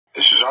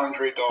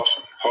Andre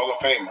Dawson, Hall of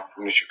Famer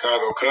from the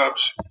Chicago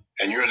Cubs,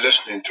 and you're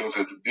listening to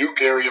the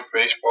Dubuque Area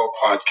Baseball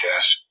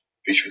Podcast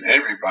featuring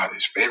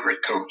everybody's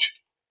favorite coach,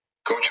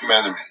 Coach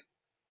Manaman.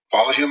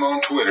 Follow him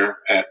on Twitter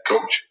at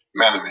Coach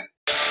Manaman.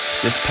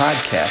 This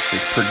podcast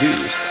is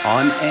produced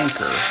on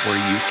Anchor,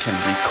 where you can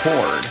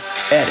record,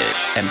 edit,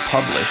 and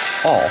publish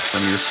all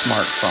from your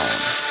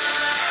smartphone.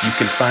 You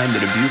can find the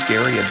Dubuque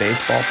Area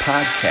Baseball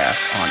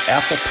Podcast on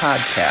Apple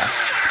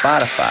Podcasts,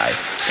 Spotify,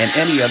 and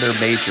any other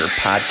major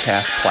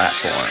podcast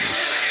platforms.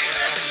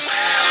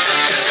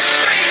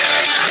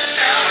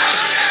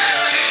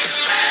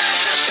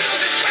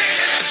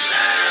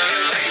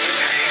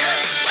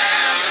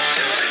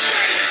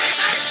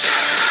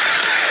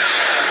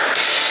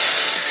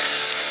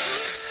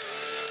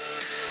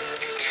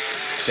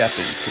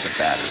 Stepping to the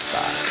batter's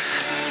box.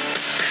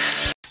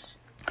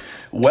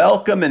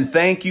 Welcome and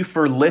thank you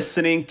for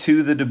listening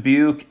to the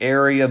Dubuque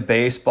Area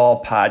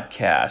Baseball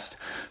Podcast.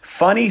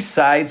 Funny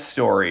side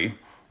story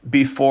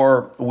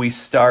before we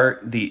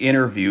start the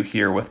interview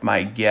here with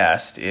my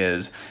guest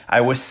is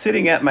I was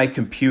sitting at my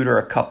computer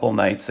a couple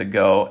nights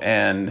ago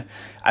and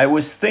I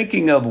was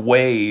thinking of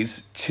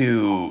ways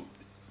to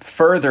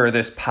further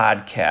this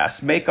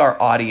podcast, make our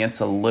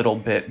audience a little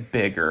bit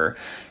bigger,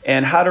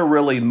 and how to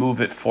really move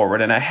it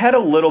forward. And I had a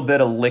little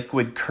bit of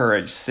liquid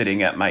courage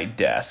sitting at my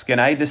desk, and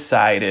I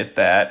decided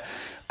that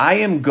I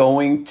am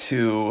going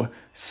to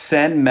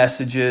send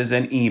messages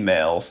and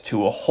emails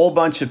to a whole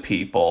bunch of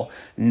people,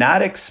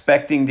 not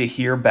expecting to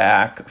hear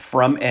back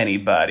from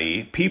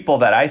anybody, people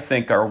that I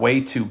think are way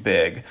too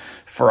big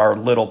for our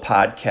little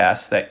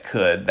podcast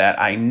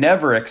that I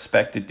never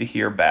expected to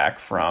hear back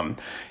from.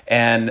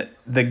 And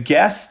the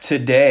guest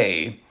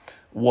today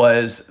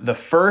was the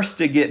first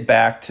to get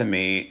back to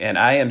me, and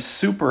I am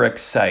super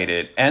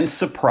excited and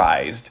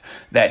surprised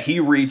that he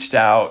reached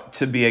out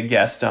to be a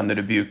guest on the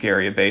Dubuque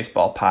Area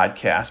Baseball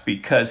Podcast,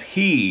 because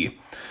he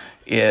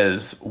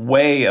is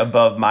way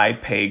above my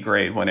pay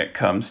grade when it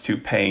comes to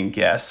paying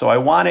guests. So I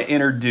want to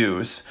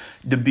introduce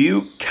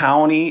Dubuque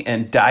County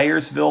and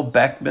Dyersville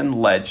Beckman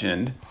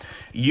legend,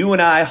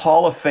 UNI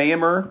Hall of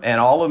Famer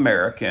and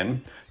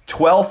All-American,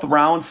 12th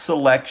round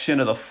selection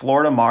of the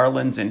Florida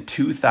Marlins in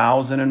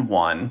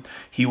 2001.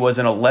 He was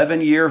an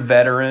 11-year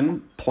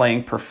veteran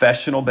playing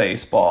professional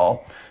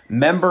baseball,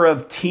 member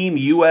of Team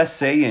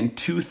USA in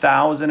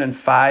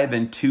 2005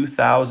 and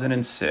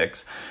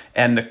 2006,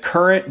 and the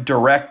current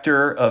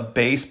director of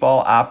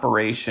baseball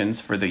operations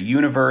for the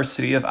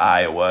University of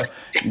Iowa,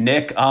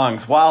 Nick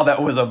Ungs. Wow,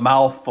 that was a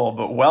mouthful,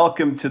 but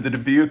welcome to the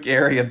Dubuque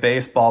Area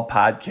Baseball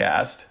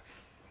Podcast.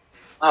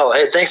 Oh,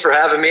 hey, thanks for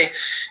having me.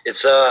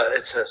 It's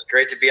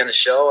great to be on the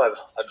show.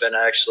 I've been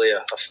actually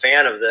a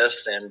fan of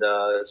this, and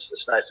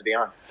it's nice to be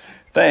on.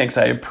 Thanks.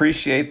 I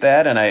appreciate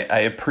that, and I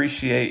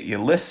appreciate you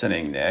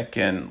listening, Nick.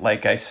 And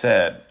like I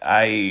said,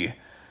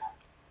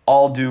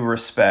 all due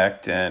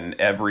respect and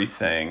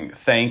everything,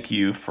 thank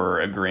you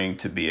for agreeing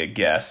to be a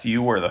guest.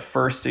 You were the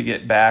first to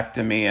get back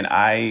to me, and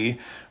I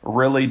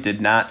really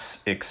did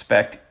not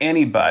expect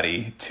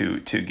anybody to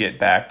get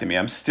back to me.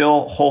 I'm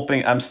still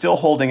holding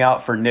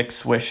out for Nick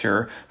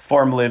Swisher,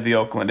 formerly of the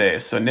Oakland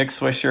A's. So Nick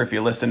Swisher, if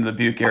you listen to the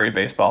Dubuque Area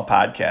Baseball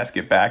Podcast,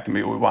 get back to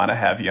me. We want to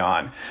have you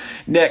on.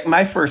 Nick,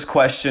 my first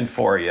question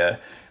for you,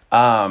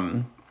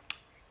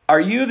 are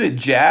you the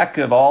jack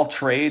of all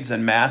trades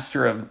and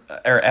master of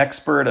or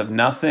expert of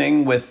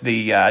nothing with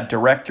the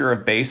director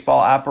of baseball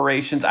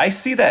operations? I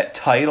see that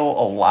title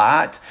a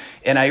lot,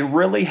 and I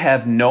really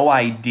have no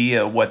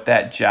idea what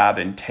that job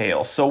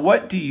entails. So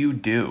what do you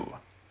do?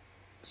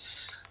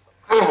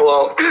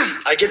 Well,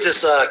 I get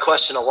this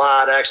question a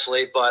lot,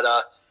 actually, but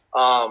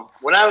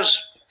when I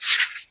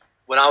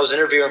was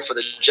interviewing for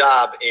the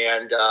job,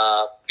 and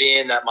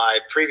being that my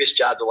previous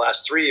job the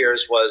last 3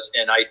 years was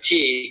in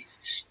IT,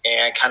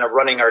 and kind of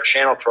running our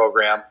channel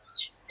program,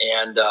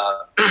 and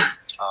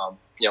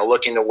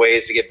looking to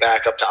ways to get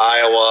back up to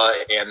Iowa.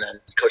 And then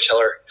Coach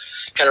Heller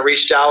kind of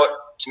reached out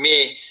to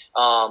me.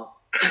 I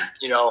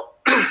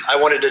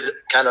wanted to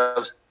kind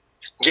of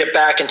get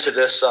back into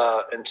this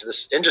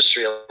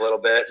industry a little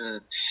bit,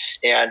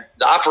 and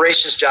the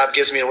operations job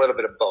gives me a little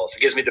bit of both. It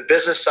gives me the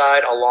business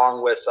side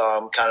along with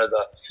kind of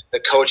the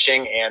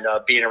coaching and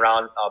being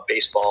around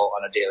baseball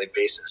on a daily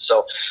basis.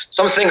 So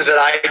some things that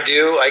I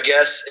do, I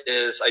guess,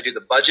 is I do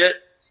the budget,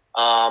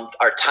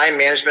 our time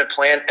management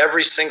plan.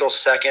 Every single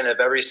second of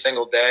every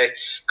single day,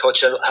 Coach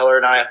Heller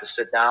and I have to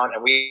sit down,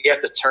 and we have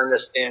to turn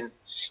this in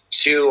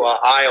to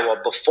Iowa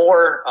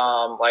before,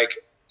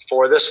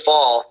 for this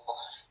fall.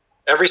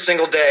 Every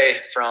single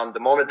day, from the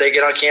moment they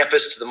get on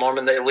campus to the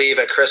moment they leave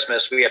at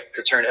Christmas, we have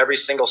to turn every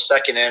single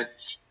second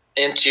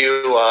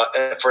into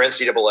for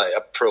NCAA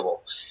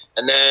approval.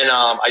 And then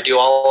I do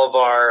all of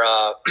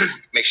our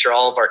make sure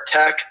all of our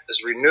tech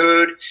is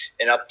renewed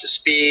and up to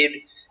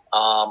speed.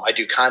 I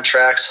do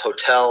contracts,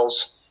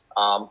 hotels,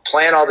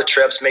 plan all the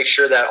trips, make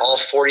sure that all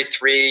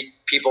 43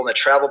 people in the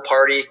travel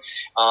party,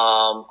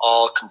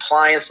 all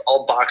compliance,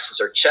 all boxes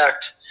are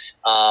checked.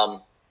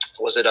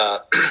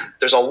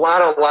 There's a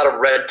lot of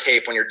red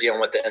tape when you're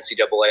dealing with the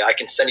NCAA. I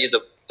can send you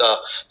the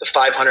the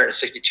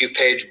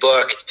 562-page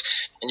book,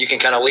 and you can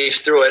kind of leaf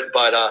through it.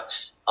 But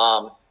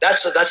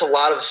that's a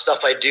lot of the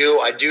stuff I do.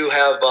 I do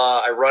have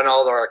I run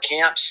all of our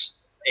camps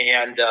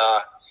and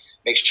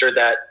make sure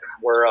that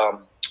we're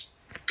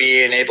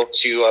being able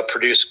to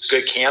produce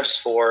good camps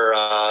for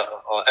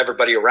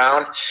everybody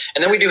around.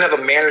 And then we do have a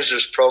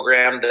managers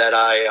program that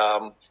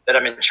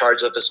I'm in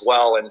charge of as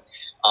well. And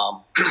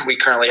we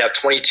currently have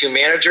 22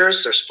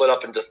 managers. They're split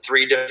up into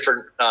 3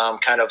 different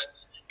kind of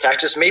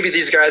tactics. Maybe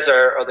these guys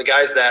are the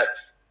guys that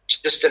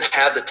just didn't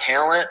have the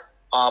talent,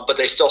 but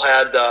they still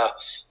had the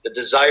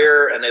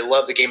desire, and they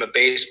love the game of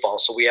baseball.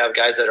 So we have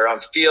guys that are on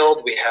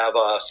field. We have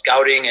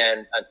scouting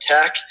and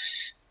tech.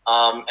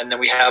 And then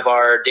we have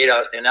our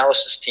data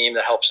analysis team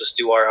that helps us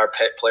do our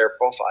player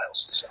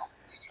profiles. So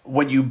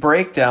when you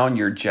break down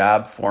your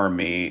job for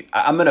me,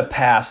 I'm going to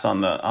pass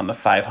on the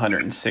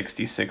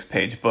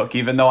 566-page book.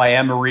 Even though I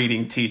am a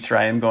reading teacher,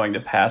 I am going to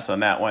pass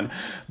on that one.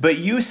 But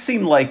you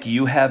seem like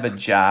you have a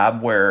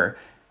job where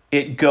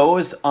it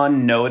goes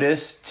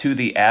unnoticed to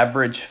the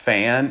average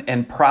fan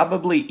and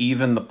probably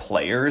even the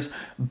players.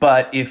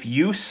 But if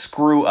you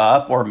screw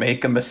up or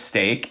make a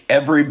mistake,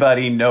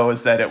 everybody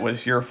knows that it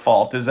was your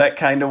fault. Is that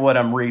kind of what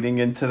I'm reading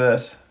into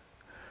this?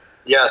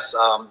 Yes,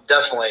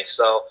 definitely.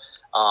 So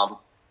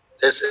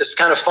it's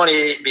kind of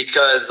funny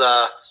because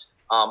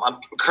I'm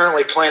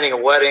currently planning a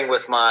wedding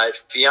with my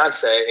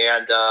fiance.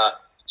 And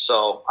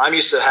so I'm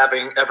used to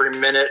having every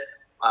minute.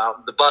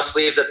 The bus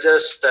leaves at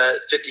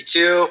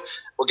 52.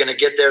 We're going to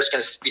get there. It's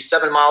going to be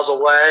 7 miles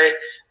away.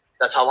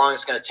 That's how long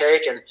it's going to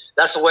take. And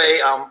that's the way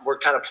we're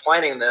kind of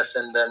planning this.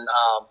 And then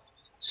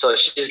so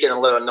she's getting a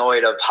little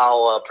annoyed of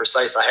how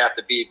precise I have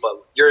to be. But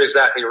you're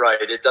exactly right.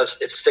 It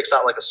sticks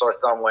out like a sore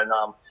thumb when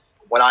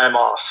I'm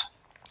off.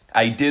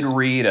 I did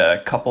read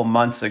a couple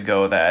months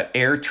ago that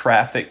air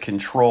traffic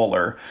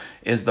controller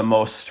is the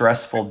most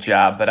stressful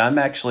job, but I'm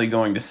actually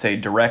going to say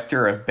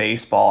director of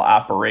baseball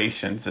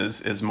operations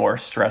is more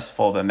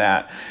stressful than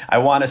that. I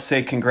want to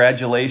say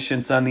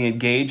congratulations on the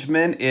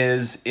engagement.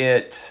 Is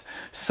it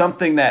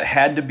something that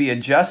had to be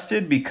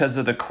adjusted because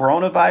of the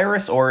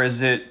coronavirus, or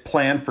is it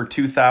planned for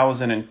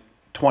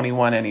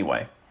 2021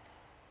 anyway?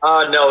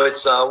 No,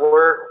 it's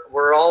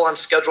we're all on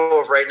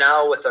schedule right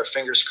now with our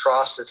fingers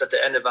crossed. It's at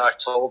the end of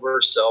October,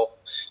 so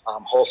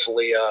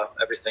hopefully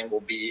everything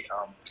will be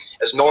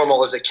as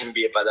normal as it can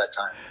be by that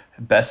time.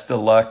 Best of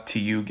luck to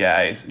you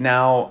guys.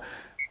 Now,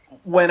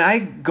 when I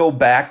go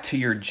back to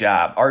your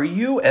job, are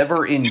you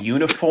ever in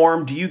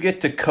uniform? Do you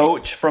get to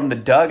coach from the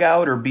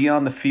dugout or be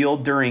on the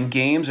field during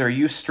games, or are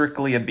you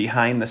strictly a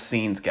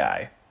behind-the-scenes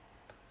guy?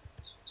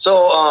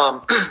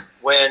 So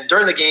when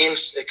during the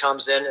games it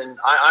comes in, and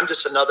I'm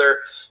just another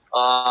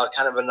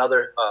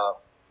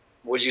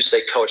would you say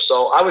coach?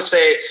 So I would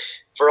say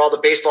for all the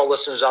baseball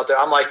listeners out there,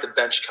 I'm like the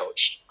bench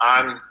coach.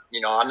 I'm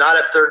not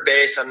at third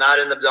base. I'm not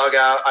in the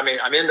dugout. I mean,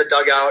 I'm in the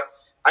dugout.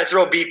 I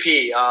throw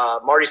BP.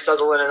 Marty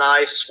Sutherland and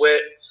I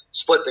split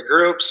the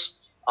groups.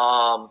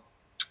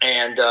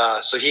 And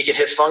so he can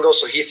hit fungal.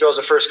 So he throws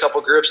the first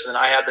couple groups, and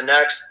then I have the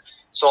next.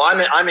 So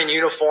I'm in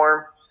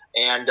uniform,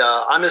 and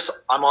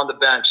I'm on the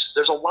bench.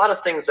 There's a lot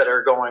of things that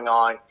are going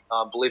on,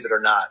 believe it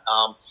or not.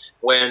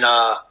 When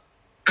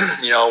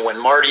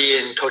Marty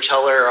and Coach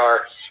Heller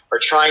are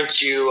trying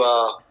to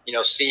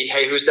see,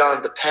 hey, who's down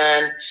at the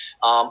pen.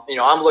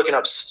 I'm looking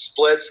up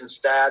splits and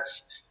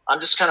stats. I'm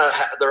just kind of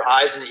their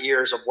eyes and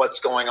ears of what's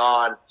going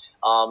on,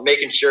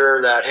 making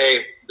sure that,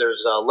 hey,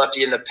 there's a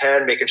lefty in the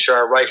pen, making sure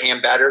our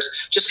right-hand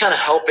batters, just kind of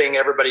helping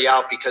everybody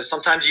out, because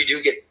sometimes you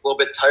do get a little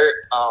bit tired,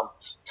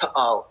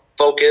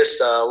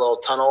 focused, a little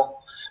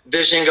tunnel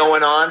vision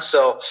going on.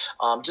 So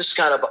just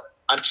kind of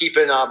I'm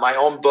keeping my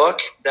own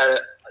book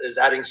that is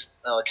adding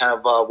kind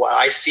of what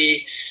I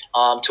see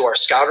to our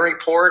scouting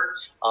report.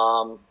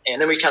 And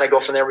then we kind of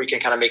go from there. We can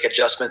kind of make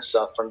adjustments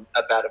from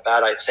bat to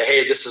bat. I say,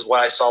 hey, this is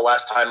what I saw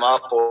last time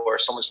up, or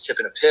someone's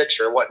tipping a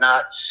pitch or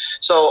whatnot.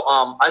 So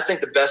I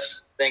think the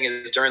best thing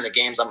is during the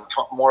games, I'm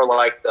more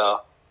like the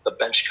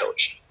bench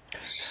coach.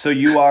 So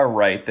you are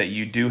right that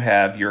you do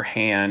have your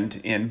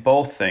hand in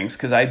both things,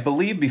 because I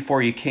believe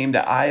before you came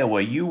to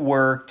Iowa, you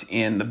worked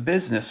in the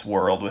business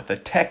world with the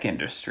tech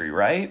industry,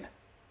 right?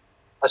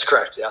 That's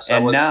correct. Yes.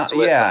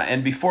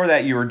 And before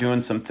that, you were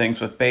doing some things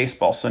with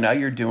baseball. So now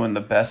you're doing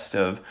the best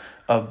of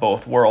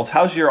both worlds.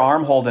 How's your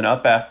arm holding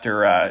up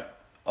after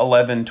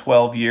 11,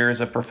 12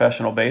 years of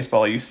professional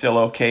baseball? Are you still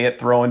okay at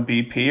throwing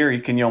BP, or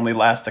can you only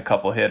last a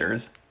couple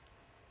hitters?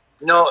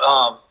 No,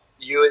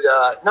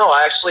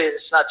 actually,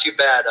 it's not too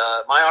bad.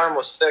 My arm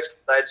was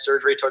fixed. I had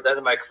surgery toward the end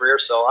of my career,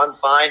 so I'm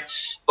fine.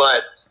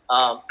 But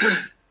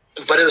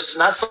it was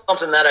not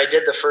something that I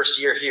did the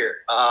first year here.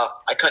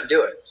 I couldn't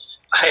do it.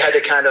 I had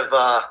to kind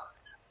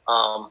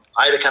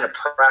of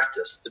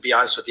practice, to be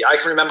honest with you. I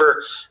can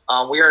remember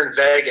we were in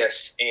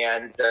Vegas,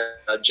 and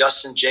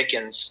Justin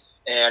Jenkins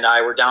and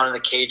I were down in the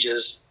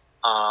cages.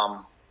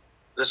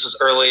 This was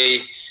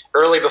early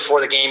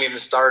before the game even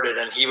started,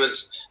 and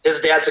his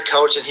dad's a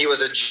coach, and he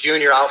was a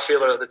junior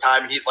outfielder at the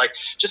time. And he's like,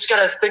 just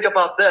got to think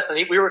about this. And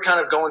we were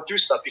kind of going through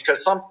stuff,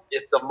 because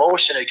it's the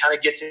motion, it kind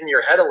of gets in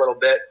your head a little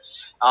bit.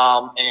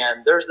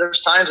 And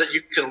there's times that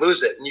you can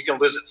lose it, and you can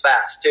lose it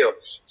fast too.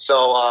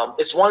 So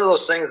it's one of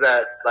those things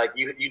that like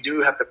you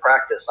do have to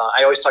practice.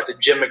 I always talk to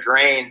Jim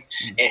McGrain,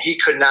 and he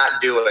could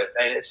not do it.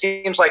 And it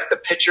seems like the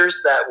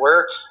pitchers that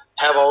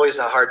have always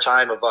a hard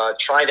time of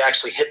trying to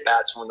actually hit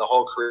bats when the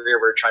whole career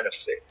we're trying to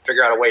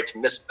figure out a way to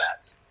miss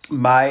bats.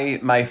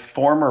 My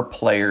former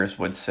players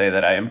would say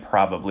that I am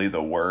probably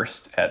the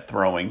worst at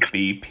throwing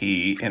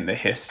BP in the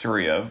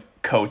history of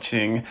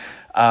coaching.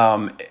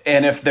 And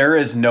if there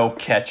is no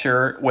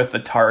catcher with the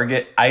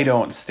target, I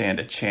don't stand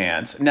a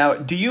chance. Now,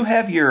 do you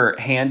have your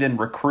hand in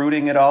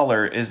recruiting at all,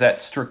 or is that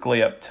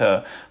strictly up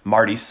to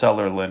Marty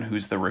Sutherland,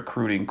 who's the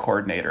recruiting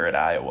coordinator at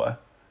Iowa?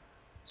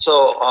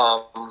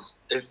 So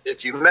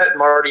if you met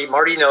Marty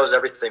knows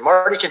everything.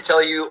 Marty can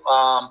tell you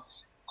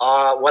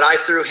what I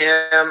threw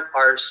him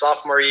our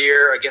sophomore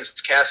year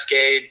against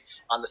Cascade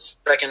on the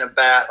second at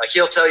bat. Like,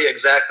 he'll tell you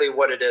exactly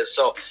what it is.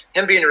 So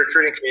him being a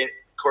recruiting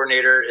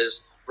coordinator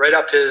is right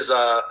up his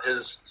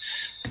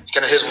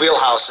kind of his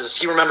wheelhouse.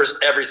 He remembers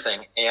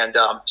everything, and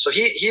so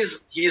he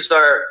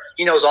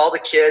knows all the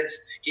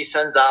kids. He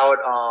sends out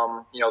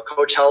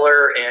Coach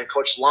Heller and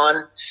Coach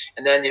Lunn,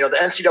 and then the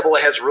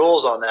NCAA has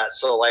rules on that.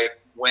 So like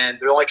when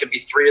there only can be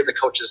 3 of the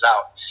coaches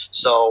out.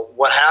 So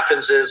what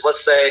happens is,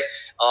 let's say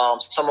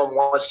someone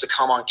wants to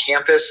come on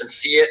campus and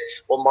see it.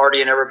 Well,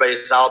 Marty and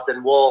everybody's out,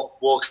 then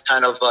we'll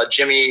kind of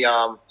Jimmy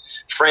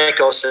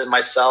Francos and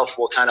myself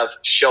will kind of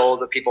show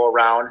the people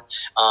around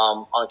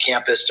on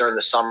campus during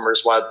the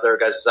summers while the other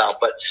guys is out.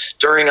 But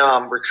during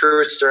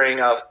recruits, during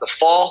the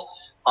fall,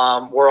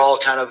 we're all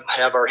kind of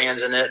have our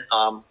hands in it.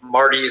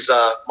 Marty's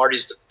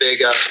the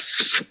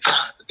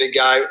big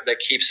guy that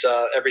keeps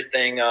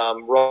everything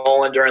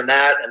rolling during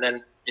that, and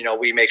then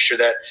we make sure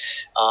that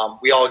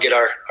we all get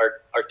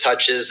our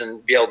touches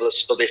and be able to,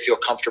 so they feel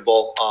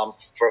comfortable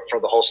for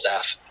the whole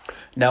staff.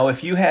 Now,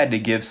 if you had to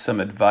give some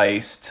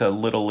advice to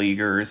little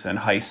leaguers and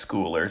high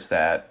schoolers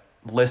that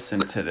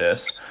listen to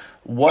this,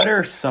 what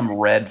are some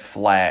red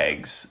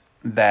flags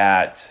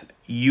that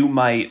you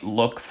might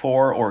look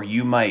for or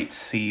you might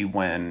see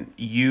when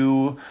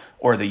you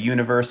or the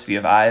University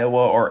of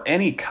Iowa or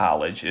any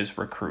college is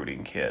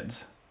recruiting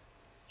kids?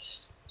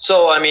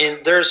 So, I mean,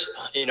 there's,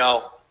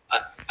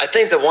 I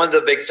think that one of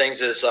the big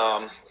things is,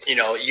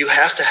 you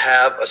have to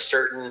have a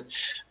certain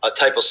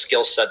type of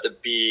skill set to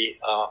be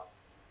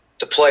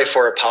to play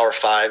for a Power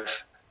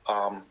 5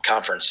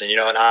 conference. And, in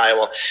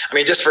Iowa, I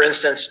mean, just for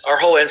instance, our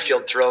whole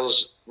infield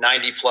throws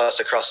 90 plus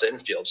across the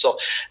infield. So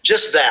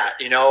just that,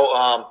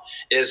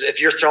 is if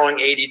you're throwing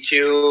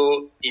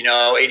 82,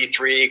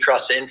 83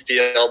 across the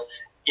infield,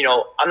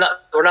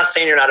 we're not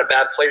saying you're not a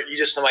bad player. You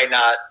just might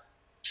not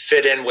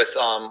fit in with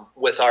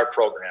our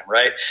program.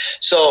 Right.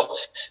 So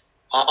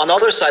on the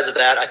other sides of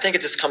that, I think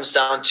it just comes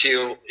down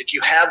to, if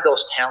you have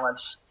those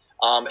talents,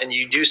 and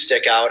you do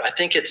stick out, I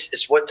think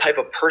it's what type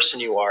of person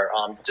you are.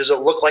 Does it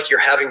look like you're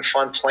having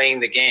fun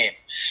playing the game?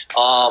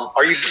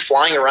 Are you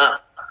flying around?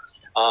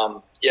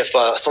 If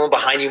someone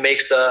behind you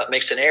makes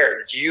an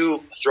error, do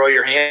you throw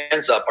your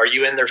hands up? Are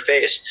you in their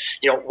face?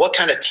 What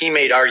kind of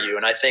teammate are you?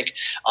 And I think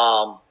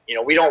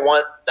we don't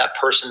want that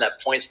person that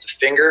points the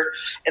finger.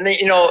 And then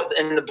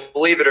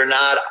believe it or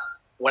not,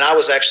 when I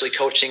was actually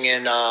coaching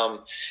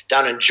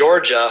down in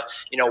Georgia,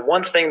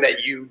 one thing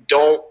that you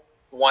don't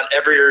want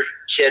every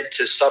kid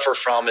to suffer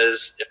from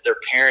is if their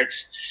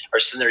parents are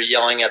sitting there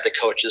yelling at the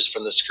coaches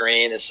from the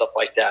screen and stuff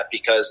like that,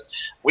 because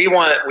we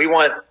want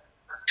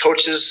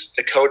coaches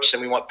to coach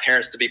and we want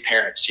parents to be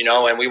parents,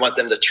 and we want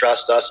them to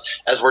trust us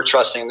as we're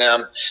trusting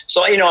them.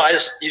 So,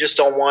 you just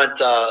don't want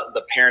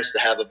the parents to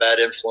have a bad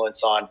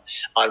influence on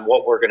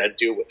what we're going to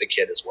do with the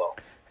kid as well.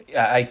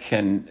 I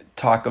can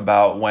talk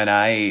about when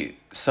I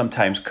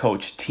sometimes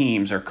coach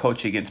teams or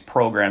coach against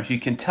programs. You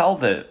can tell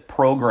the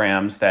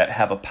programs that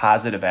have a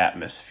positive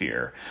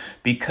atmosphere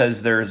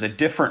because there's a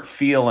different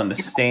feel in the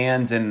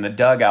stands and the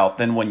dugout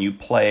than when you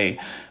play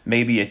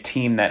maybe a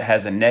team that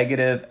has a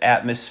negative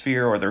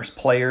atmosphere, or there's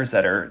players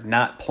that are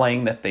not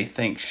playing that they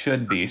think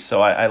should be.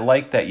 So I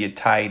like that you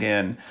tied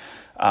in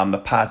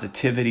the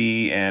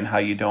positivity and how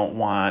you don't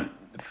want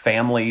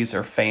families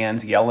or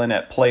fans yelling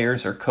at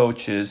players or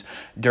coaches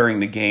during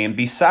the game.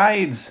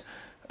 Besides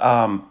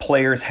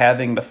players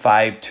having the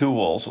 5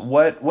 tools,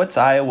 what's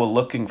Iowa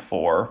looking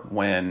for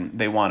when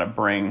they want to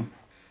bring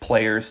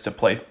players to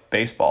play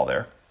baseball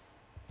there?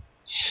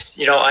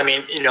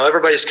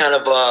 Everybody's kind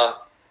of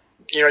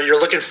you're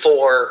looking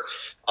for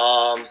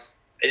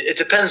it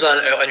depends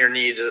on your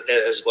needs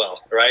as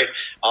well, right?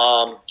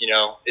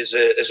 Is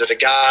it a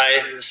guy,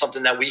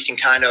 something that we can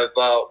kind of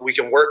we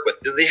can work with?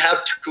 Do they have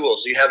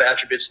tools? Do you have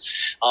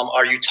attributes?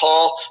 Are you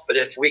tall? But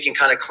if we can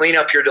kind of clean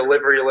up your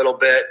delivery a little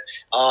bit,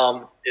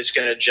 it's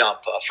going to jump.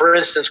 For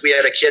instance, we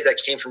had a kid that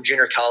came from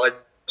junior college.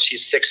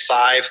 He's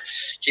 6'5".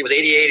 He was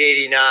 88,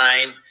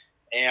 89.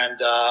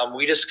 And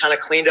we just kind of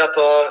cleaned up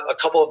a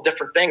couple of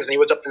different things, and he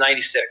was up to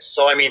 96.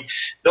 So, I mean,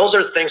 those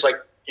are things like,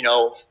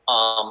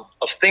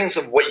 of things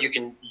of what you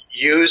can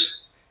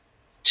use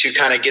to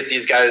kind of get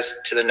these guys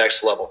to the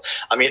next level.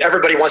 I mean,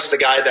 everybody wants the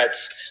guy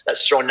that's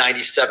throwing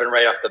 97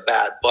 right off the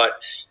bat, but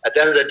at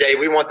the end of the day,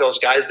 we want those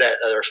guys that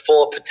are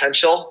full of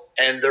potential,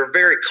 and they're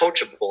very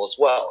coachable as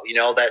well.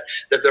 That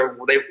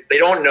they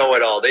don't know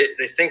it all. They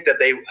think that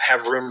they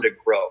have room to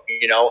grow.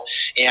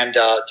 And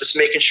just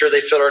making sure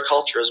they fit our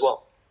culture as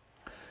well.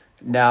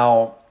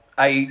 Now,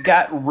 I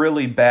got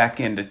really back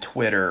into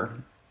Twitter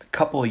a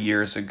couple of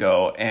years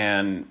ago,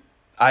 and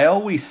I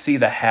always see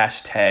the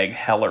hashtag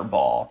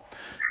Hellerball.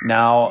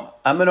 Now,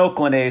 I'm an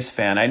Oakland A's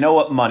fan. I know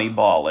what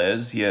Moneyball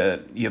is.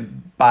 You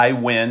buy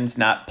wins,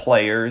 not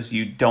players.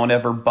 You don't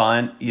ever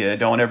bunt. You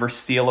don't ever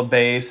steal a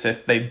base.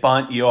 If they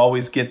bunt, you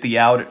always get the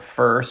out at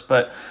first.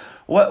 But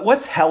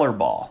what's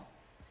Hellerball?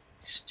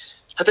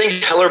 I think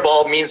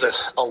Hellerball means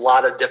a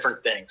lot of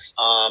different things.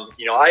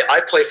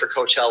 I played for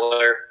Coach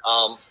Heller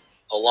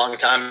a long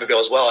time ago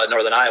as well at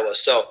Northern Iowa.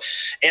 So,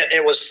 and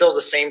it was still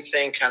the same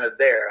thing kind of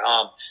there.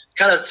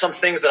 Kind of some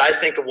things that I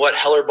think of what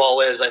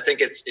Hellerball is. I think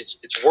it's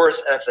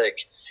worth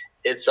ethic.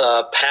 It's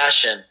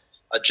passion,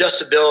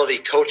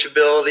 adjustability,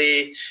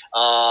 coachability,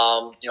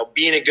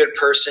 being a good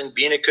person,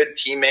 being a good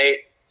teammate,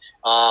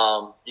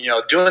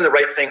 doing the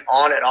right thing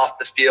on and off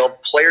the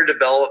field, player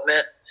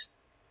development,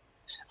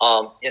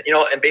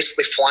 and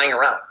basically flying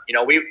around.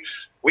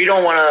 We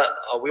don't want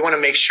to. We want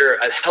to make sure.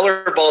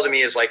 Hellerball to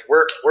me is like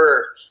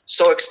we're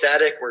so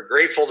ecstatic. We're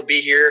grateful to be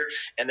here,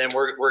 and then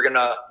we're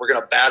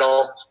gonna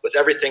battle with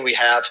everything we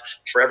have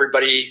for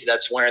everybody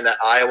that's wearing that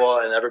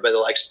Iowa and everybody that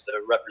likes to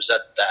represent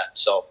that.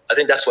 So I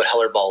think that's what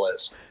Hellerball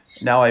is.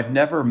 Now, I've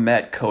never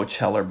met Coach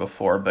Heller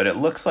before, but it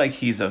looks like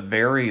he's a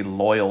very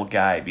loyal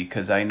guy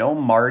because I know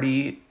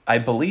Marty, I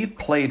believe,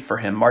 played for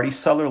him. Marty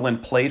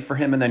Sutherland played for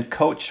him and then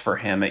coached for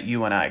him at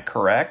UNI,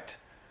 correct?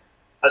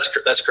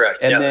 That's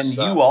correct. And then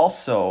you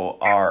also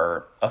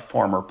are a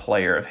former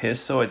player of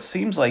his, so it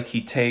seems like he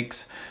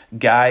takes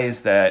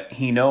guys that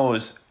he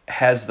knows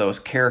has those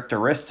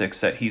characteristics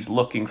that he's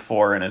looking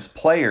for in his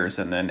players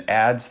and then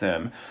adds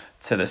them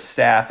to the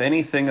staff.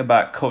 Anything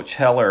about Coach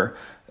Heller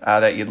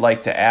that you'd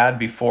like to add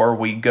before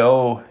we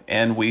go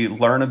and we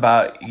learn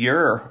about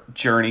your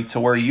journey to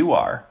where you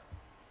are?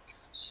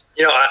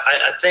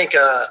 I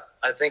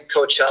think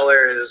Coach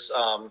Heller is,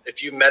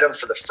 if you met him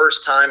for the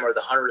first time or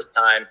the 100th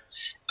time,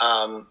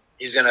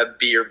 he's going to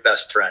be your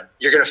best friend.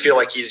 You're going to feel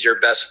like he's your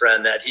best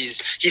friend, that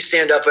he's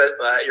stand up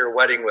at your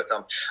wedding with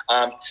him.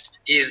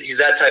 He's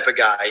that type of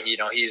guy.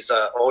 He's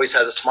always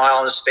has a smile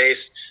on his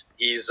face.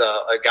 He's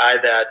a guy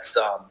that,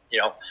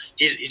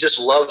 he just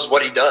loves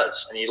what he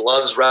does, and he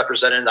loves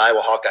representing the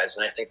Iowa Hawkeyes.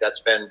 And I think that's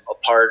been a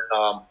part,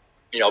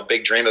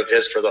 big dream of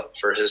his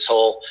for his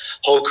whole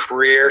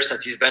career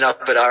since he's been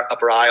up at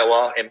Upper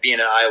Iowa and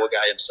being an Iowa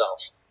guy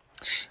himself.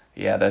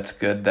 Yeah, that's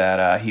good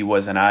that he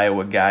was an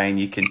Iowa guy, and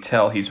you can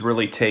tell he's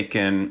really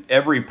taken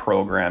every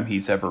program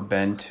he's ever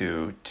been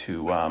to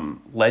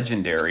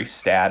legendary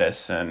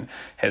status and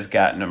has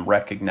gotten them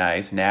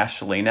recognized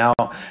nationally. Now,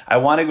 I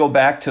want to go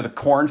back to the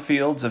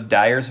cornfields of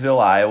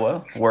Dyersville,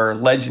 Iowa, where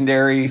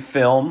legendary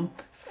film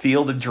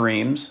Field of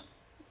Dreams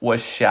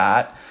was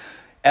shot.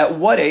 At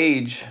what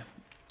age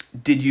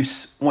did you,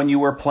 when you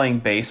were playing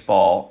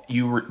baseball,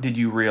 did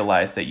you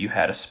realize that you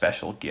had a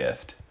special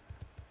gift?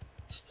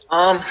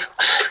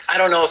 I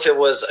don't know if it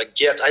was a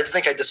gift. I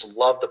think I just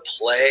loved to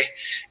play.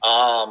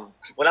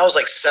 When I was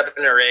like 7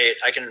 or 8,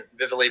 I can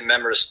vividly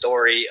remember a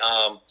story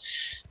I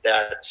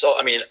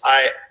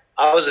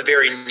was a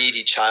very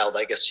needy child,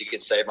 I guess you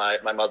could say.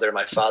 My mother and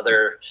my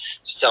father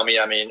just tell me,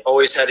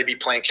 always had to be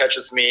playing catch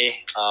with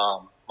me.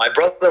 My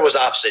brother was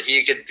opposite.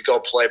 He could go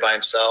play by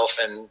himself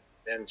and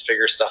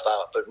figure stuff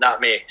out, but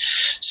not me.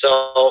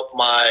 So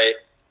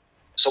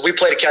we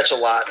played catch a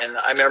lot, and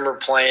I remember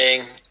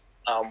playing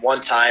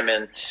one time,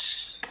 and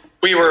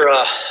we were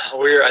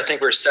I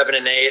think we were 7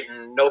 and 8,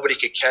 and nobody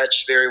could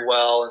catch very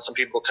well, and some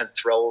people couldn't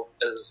throw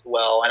as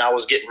well, and I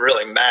was getting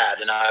really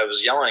mad, and I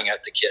was yelling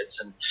at the kids.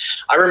 And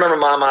I remember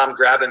my mom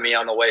grabbing me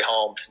on the way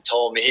home and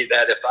told me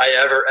that if I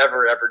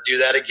ever do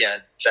that again,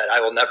 that I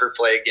will never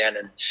play again,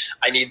 and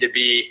I need to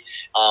be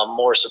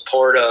more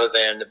supportive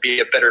and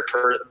be a better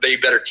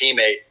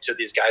teammate to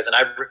these guys. And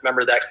I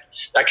remember that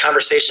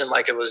conversation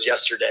like it was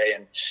yesterday.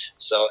 And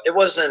so it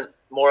wasn't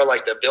more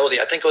like the ability.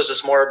 I think it was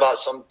just more about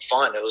some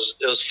fun. It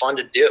was fun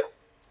to do.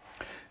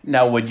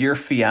 Now, would your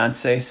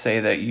fiance say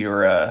that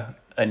you're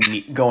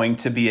going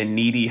to be a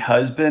needy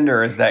husband,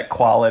 or is that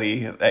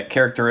quality, that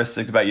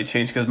characteristic about you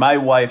changed? Because my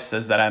wife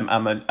says that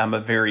I'm a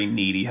very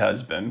needy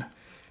husband.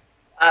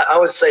 I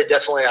would say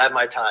definitely I have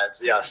my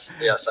times. Yes,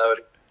 I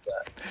would.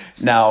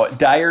 Now,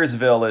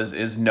 Dyersville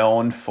is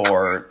known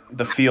for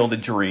the Field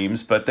of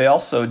Dreams, but they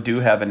also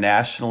do have a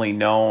nationally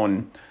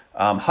known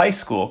high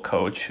school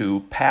coach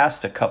who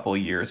passed a couple of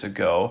years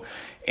ago.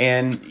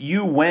 And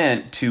you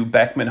went to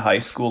Beckman High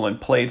School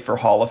and played for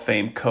Hall of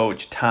Fame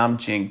coach Tom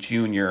Jink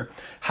Jr.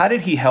 How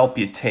did he help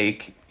you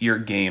take your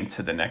game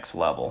to the next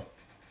level?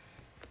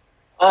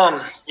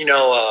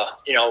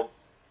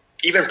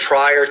 Even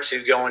prior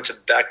to going to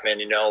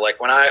Beckman, like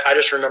when I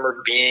just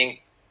remember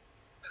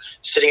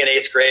sitting in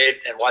 8th grade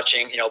and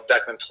watching,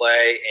 Beckman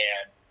play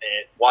and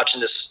watching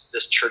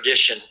this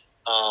tradition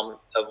of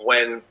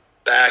when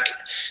back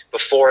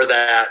before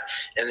that,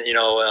 and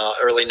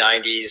early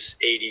 90s,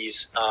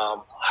 80s,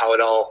 how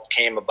it all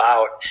came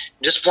about.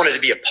 Just wanted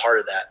to be a part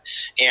of that.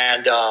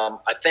 And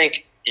I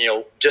think,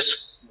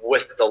 just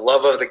with the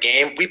love of the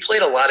game, we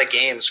played a lot of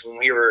games when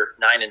we were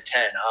 9 and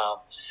 10.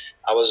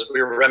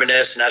 We were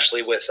reminiscing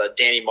actually with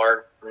Danny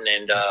Martin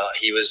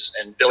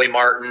and Billy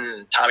Martin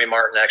and Tommy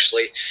Martin.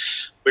 Actually,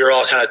 we were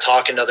all kind of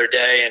talking the other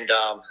day, and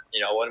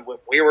when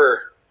we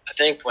were, I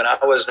think when I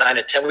was 9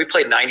 and 10, we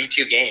played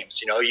 92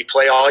 games. You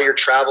play all your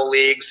travel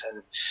leagues,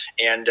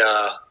 and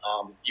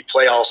you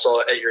play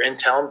also at your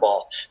in-town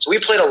ball. So we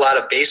played a lot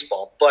of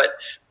baseball. But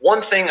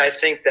one thing I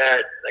think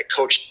that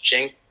Coach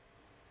Jink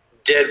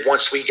did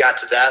once we got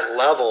to that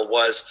level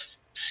was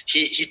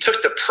he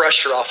took the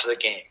pressure off of the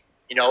game.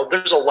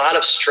 There's a lot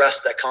of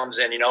stress that comes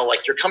in.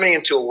 Like you're coming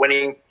into a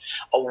winning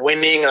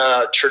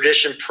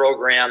tradition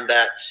program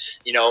that,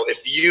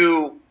 if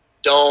you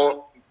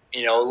don't,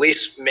 at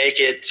least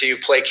make it to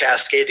play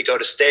Cascade to go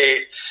to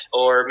state,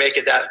 or make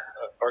it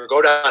or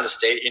go down to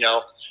state,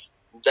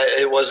 that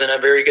it wasn't a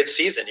very good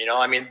season.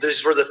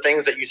 These were the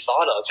things that you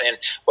thought of. And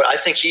what I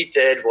think he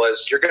did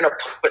was, you're going to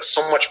put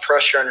so much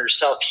pressure on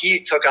yourself. He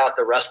took out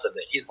the rest of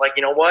it. He's like,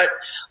 you know what?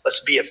 Let's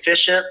be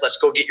efficient. Let's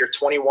go get your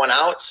 21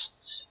 outs.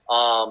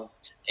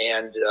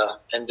 And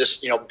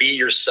just, be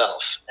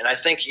yourself. And I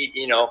think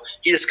he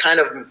just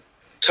kind of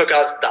took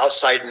out the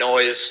outside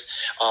noise,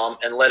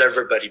 and let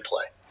everybody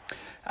play.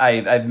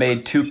 I've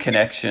made two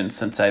connections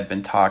since I've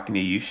been talking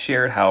to you. You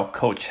shared how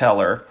Coach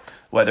Heller,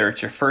 whether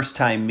it's your first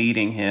time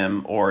meeting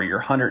him or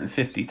your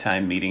 150th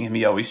time meeting him,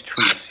 he always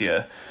treats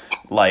you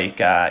like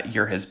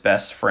you're his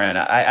best friend.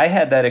 I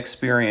had that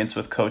experience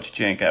with Coach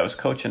Jink. I was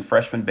coaching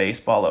freshman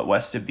baseball at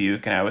West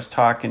Dubuque, and I was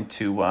talking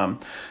to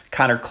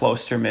Connor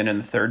Klosterman in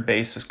the third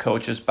base's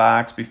coach's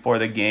box before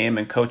the game,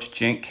 and Coach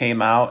Jink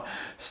came out,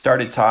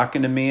 started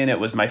talking to me, and it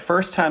was my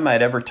first time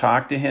I'd ever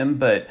talked to him,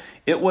 but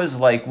it was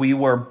like we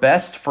were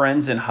best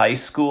friends in high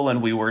school,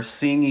 and we were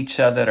seeing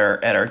each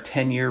other at our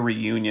 10-year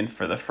reunion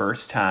for the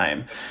first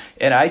time.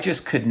 And I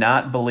just could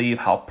not believe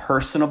how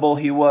personable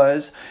he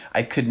was.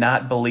 I could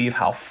not believe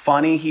how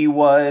funny he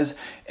was.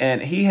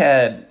 And he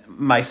had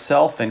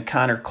myself and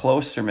Connor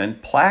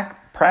Klosterman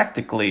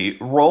practically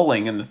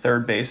rolling in the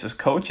third base's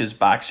coach's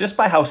box just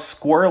by how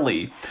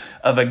squirrely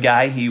of a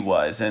guy he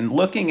was. And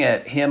looking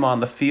at him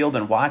on the field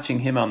and watching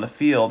him on the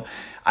field,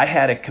 I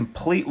had a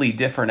completely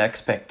different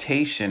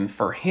expectation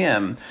for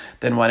him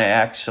than when I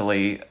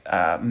actually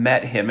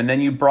met him. And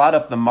then you brought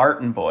up the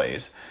Martin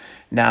boys.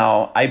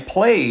 Now, I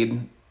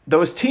played,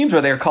 those teams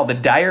were there called the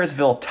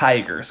Dyersville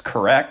Tigers,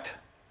 correct?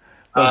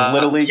 Those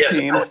Little League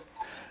teams?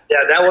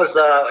 That was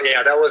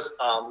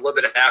a little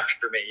bit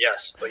after me,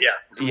 yes, but yeah.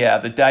 Yeah,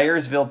 the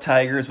Dyersville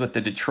Tigers with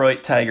the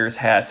Detroit Tigers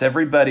hats.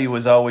 Everybody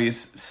was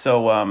always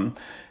so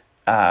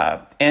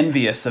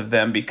envious of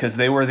them because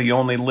they were the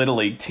only Little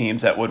League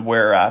teams that would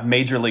wear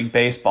Major League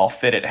Baseball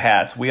fitted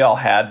hats. We all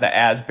had the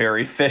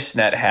Asbury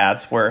fishnet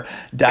hats, where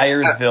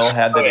Dyersville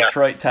had the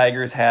Detroit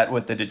Tigers hat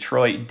with the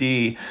Detroit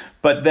D.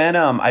 But then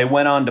I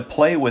went on to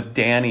play with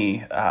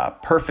Danny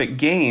Perfect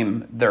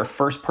Game, their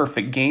first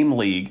Perfect Game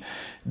league.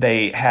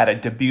 They had a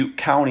Dubuque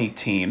County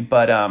team.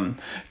 But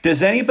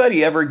does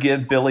anybody ever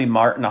give Billy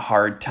Martin a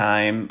hard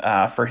time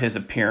for his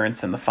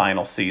appearance in the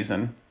final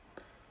season?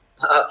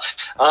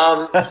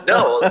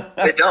 No,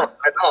 they don't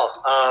at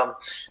all.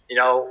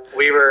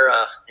 We were,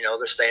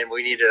 they're saying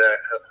we needed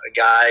a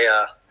guy.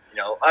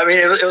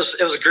 It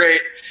was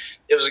great.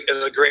 It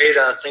was a great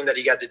thing that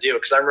he got to do,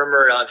 because I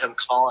remember him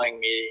calling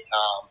me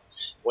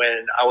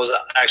when I was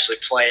actually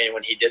playing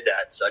when he did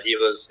that. So it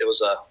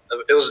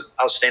was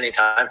outstanding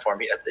time for him.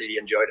 I think he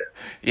enjoyed it.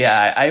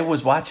 Yeah, I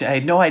was watching. I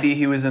had no idea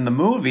he was in the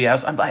movie.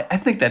 I'm like, I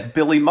think that's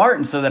Billy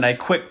Martin. So then I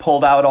quick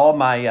pulled out all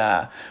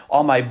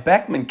my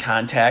Beckman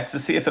contacts to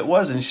see if it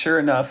was, and sure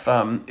enough,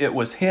 it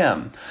was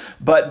him.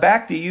 But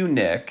back to you,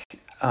 Nick.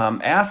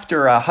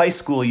 After high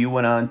school, you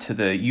went on to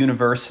the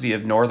University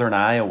of Northern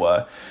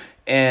Iowa,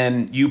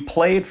 and you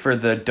played for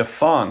the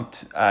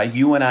defunct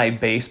UNI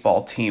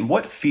baseball team.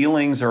 What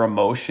feelings or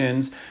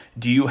emotions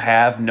do you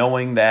have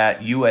knowing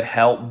that you had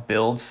helped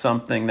build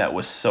something that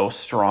was so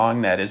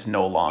strong that is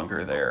no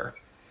longer there?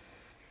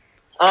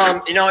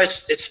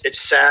 It's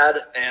sad.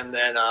 And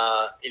then,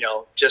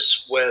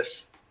 just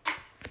with,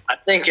 I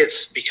think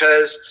it's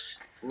because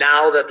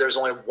now that there's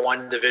only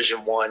one Division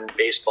I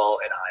baseball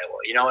in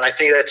Iowa, and I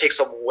think that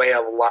takes away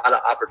a lot of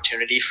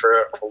opportunity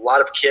for a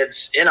lot of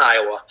kids in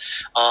Iowa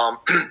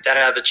that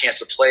have a chance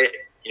to play,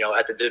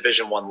 at the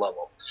Division I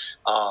level.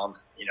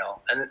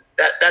 And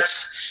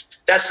that's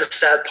the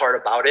sad part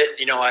about it.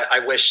 I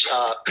wish,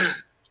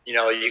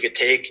 you could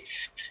take,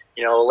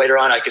 later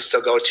on I could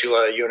still go to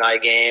a UNI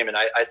game. And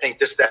I think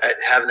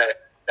having that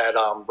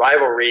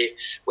rivalry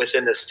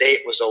within the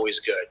state was always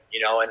good,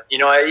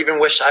 and I even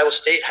wish Iowa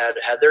State had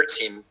their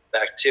team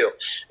back too.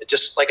 It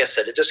just, like I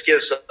said, it just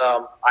gives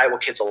Iowa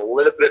kids a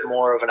little bit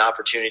more of an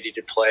opportunity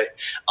to play,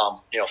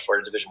 for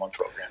a Division I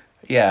program.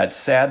 Yeah, it's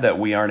sad that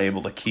we aren't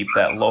able to keep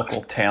that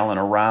local talent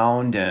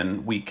around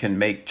and we can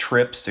make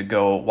trips to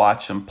go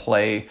watch them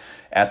play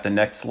at the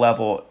next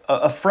level.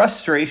 A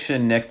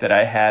frustration, Nick, that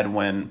I had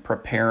when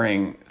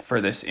preparing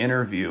for this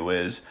interview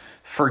is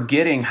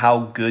forgetting how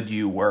good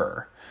you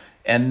were.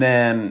 And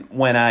then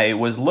when I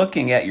was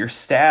looking at your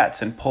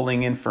stats and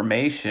pulling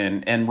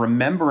information and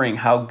remembering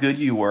how good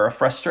you were, a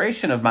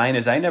frustration of mine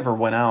is I never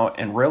went out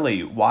and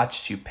really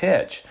watched you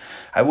pitch.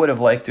 I would have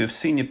liked to have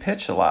seen you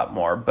pitch a lot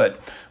more. But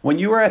when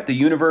you were at the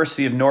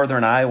University of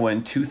Northern Iowa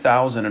in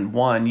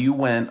 2001, you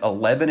went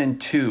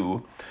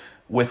 11-2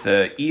 with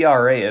an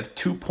ERA of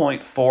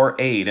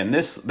 2.48. And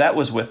that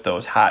was with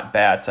those hot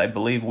bats. I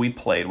believe we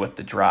played with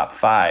the drop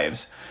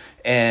fives.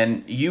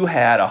 And you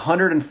had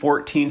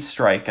 114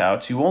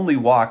 strikeouts. You only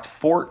walked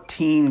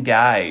 14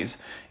 guys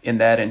in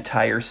that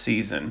entire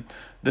season.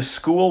 The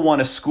school won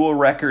a school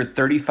record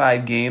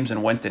 35 games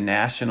and went to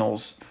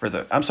regionals for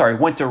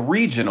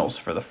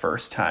the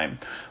first time.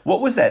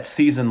 What was that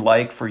season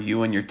like for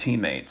you and your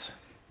teammates?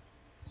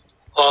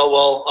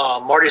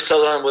 Marty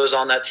Sutherland was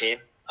on that team.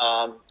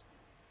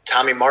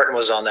 Tommy Martin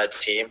was on that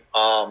team.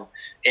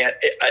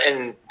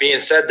 And being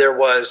said, there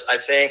was, I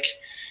think,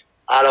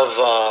 out of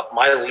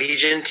my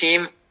Legion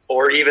team,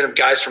 or even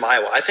guys from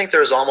Iowa, I think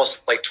there was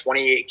almost like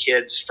 28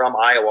 kids from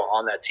Iowa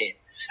on that team,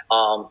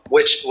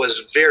 which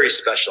was very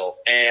special.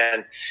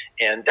 And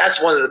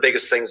that's one of the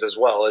biggest things as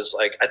well, is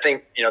like, I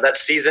think, that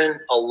season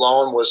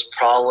alone was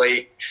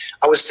probably,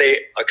 I would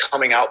say, a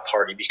coming out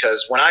party,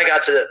 because when I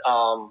got to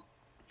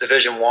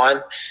Division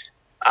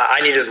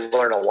I needed to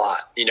learn a lot,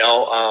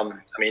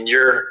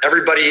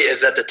 everybody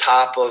is at the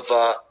top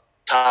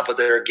of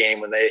their game.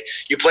 When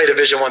you play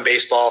Division I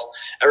baseball,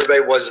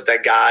 everybody was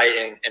that guy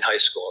in high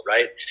school,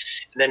 right?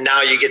 And then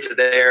now you get to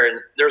there, and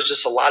there's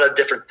just a lot of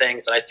different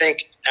things. And I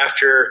think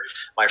after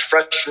my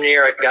freshman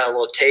year, I got a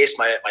little taste.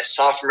 My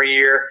sophomore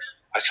year,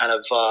 I kind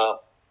of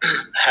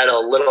had a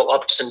little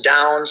ups and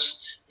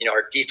downs.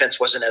 Our defense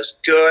wasn't as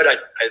good. I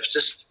was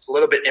just a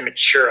little bit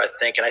immature, I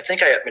think. And I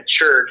think I had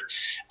matured,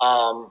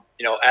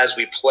 as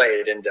we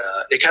played. And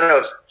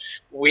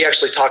we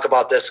actually talk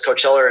about this,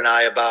 Coach Heller and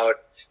I, about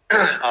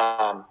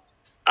I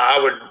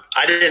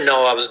didn't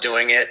know I was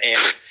doing it.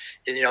 And,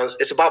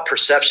 it's about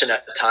perception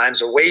at times,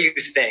 the way you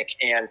think.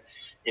 And,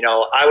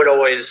 I would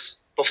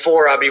always,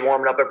 before I'd be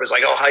warming up, everybody's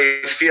like, "Oh, how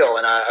you feel?"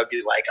 And I'd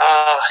be like,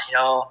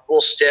 a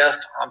little stiff,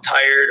 I'm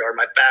tired, or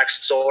my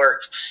back's sore.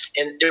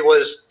 And it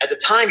was, at the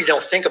time, you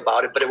don't think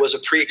about it, but it was a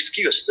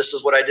pre-excuse. This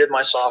is what I did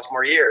my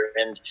sophomore year.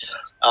 And,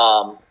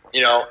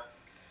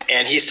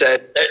 and he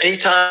said,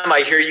 anytime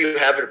I hear you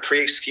have a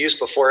pre-excuse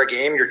before a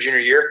game, your junior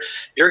year,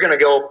 you're going to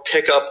go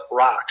pick up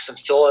rocks and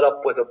fill it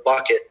up with a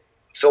bucket,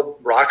 fill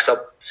rocks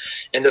up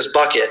in this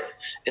bucket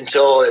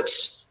until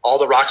all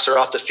the rocks are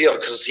off the field,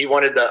 because he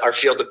wanted our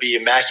field to be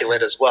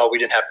immaculate as well. We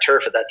didn't have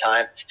turf at that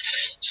time.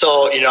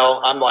 So,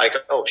 I'm like,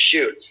 oh,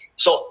 shoot.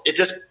 So it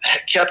just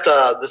kept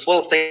this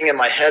little thing in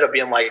my head of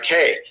being like,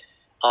 hey,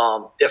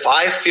 if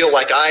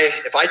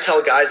I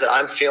tell guys that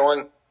I'm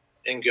feeling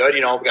and good,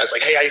 guys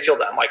like, hey, how you feel?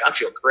 That I'm like, I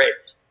feel great.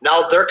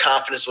 Now their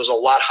confidence was a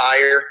lot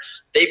higher.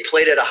 They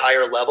played at a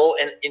higher level,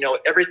 and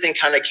everything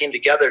kind of came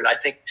together. And I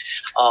think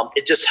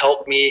it just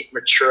helped me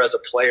mature as a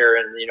player,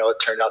 and it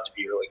turned out to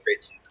be a really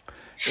great season.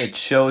 It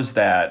shows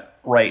that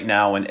right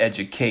now in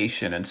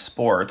education and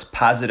sports,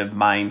 positive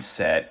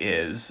mindset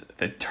is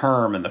the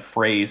term and the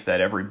phrase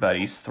that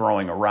everybody's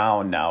throwing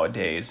around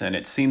nowadays. And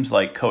it seems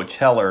like Coach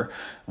Heller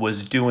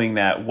was doing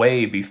that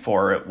way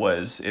before it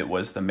was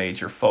the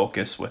major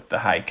focus with the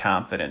high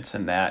confidence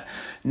in that.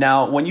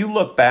 Now, when you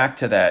look back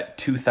to that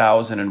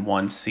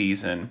 2001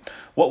 season,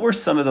 what were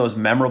some of those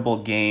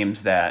memorable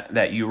games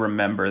that you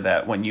remember,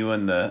 that when you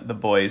and the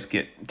boys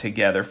get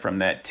together from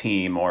that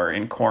team, or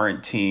in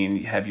quarantine,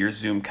 you have your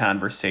Zoom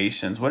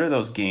conversations? What are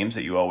those games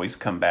that you always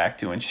come back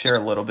to, and share a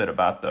little bit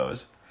about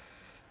those?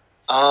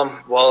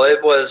 Well,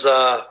 it was,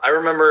 I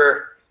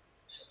remember,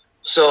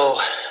 so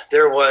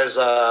there was,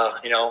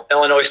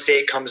 Illinois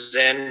State comes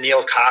in,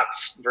 Neil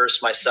Cox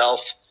versus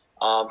myself,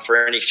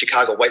 for any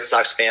Chicago White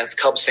Sox fans,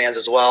 Cubs fans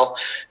as well.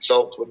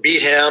 So we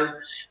beat him.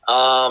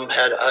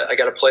 I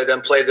got to play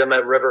them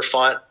at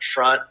Riverfront.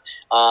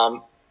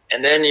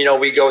 And then,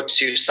 we go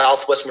to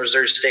Southwest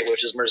Missouri State,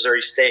 which is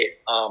Missouri State.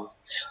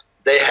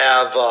 They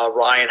have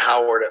Ryan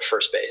Howard at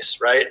first base,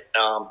 right?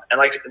 And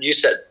like you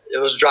said, it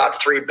was dropped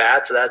 3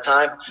 bats at that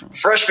time.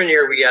 Freshman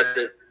year, we had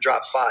to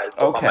drop 5.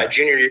 Okay. My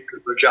junior year,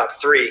 we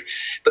dropped 3,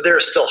 but they were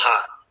still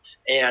hot.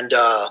 And,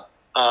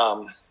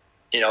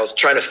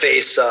 trying to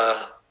face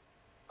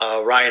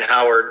Ryan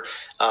Howard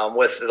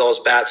with those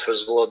bats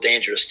was a little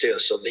dangerous too.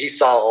 So he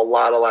saw a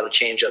lot of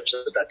change-ups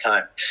at that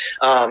time.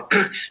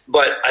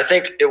 But I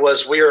think it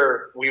was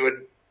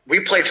we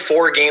played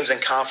 4 games in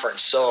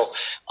conference. So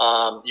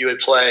you would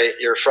play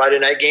your Friday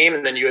night game,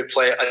 and then you would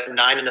play a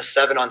 9 and a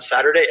 7 on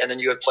Saturday, and then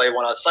you would play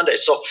one on Sunday.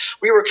 So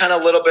we were kind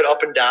of a little bit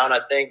up and down. I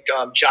think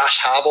Josh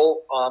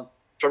Hobble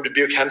from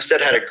Dubuque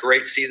Hempstead had a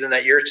great season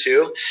that year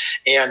too.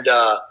 And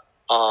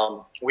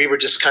we were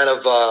just kind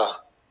of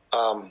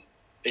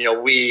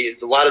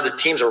a lot of the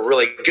teams are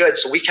really good,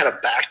 so we kind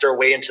of backed our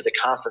way into the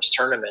conference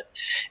tournament,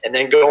 and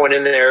then going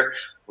in there,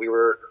 we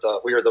were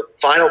the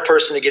final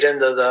person to get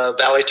into the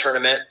Valley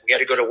tournament. We had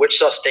to go to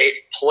Wichita State,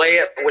 play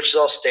at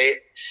Wichita State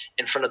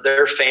in front of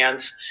their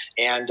fans,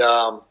 and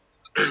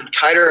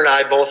Kiter and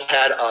I both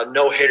had a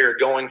no-hitter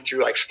going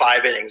through like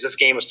 5 innings. This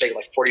game was taking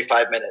like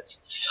 45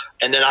 minutes,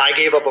 and then I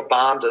gave up a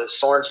bomb to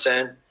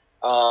Sorensen.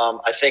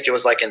 I think it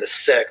was like in the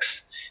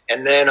 6th,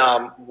 and then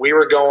we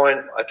were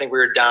going. I think we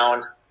were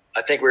down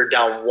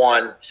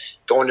 1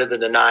 going into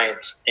the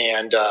 9th,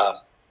 and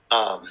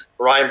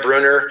Ryan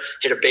Bruner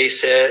hit a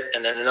base hit,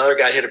 and then another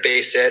guy hit a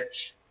base hit,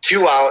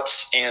 2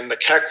 outs, and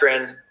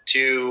McEachran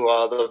to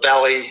the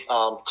Valley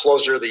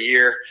closer of the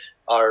year,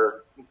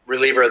 or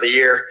reliever of the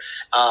year.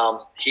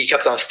 He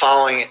kept on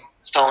fouling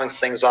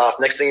things off.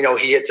 Next thing you know,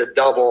 he hits a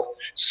double,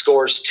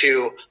 scores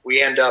 2.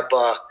 We end up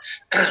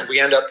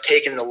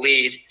taking the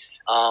lead.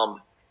 Was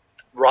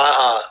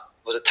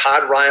it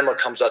Todd Rima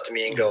comes up to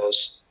me and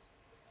goes,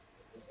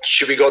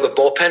 "Should we go to the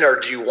bullpen, or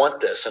do you want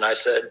this?" And I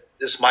said,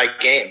 "This is my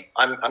game.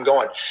 I'm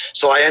going."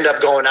 So I end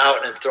up going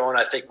out and throwing,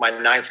 I think, my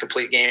 9th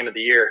complete game of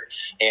the year,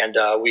 and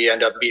we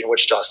end up beating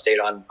Wichita State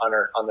on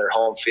their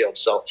home field.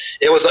 So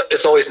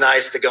it's always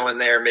nice to go in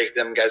there and make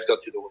them guys go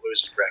through the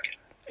losing bracket.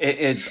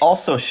 It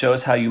also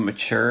shows how you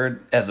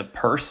matured as a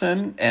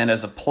person and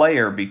as a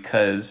player,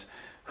 because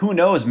who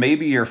knows,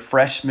 maybe your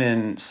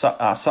freshman,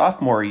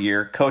 sophomore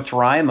year, Coach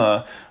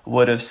Rima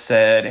would have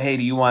said, "Hey,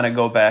 do you want to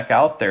go back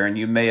out there?" And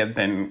you may have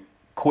been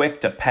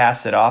quick to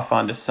pass it off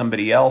onto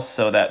somebody else,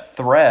 so that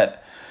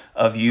threat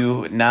of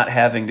you not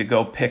having to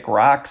go pick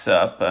rocks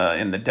up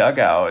in the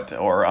dugout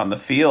or on the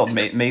field,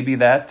 maybe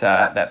that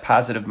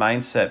positive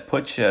mindset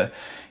puts you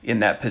in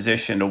that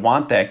position to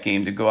want that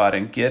game, to go out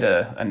and get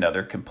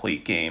another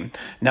complete game.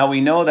 Now,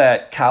 we know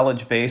that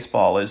college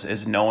baseball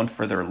is known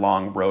for their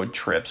long road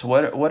trips.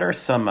 What are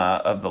some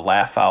of the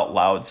laugh out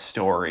loud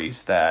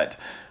stories that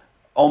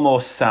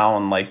almost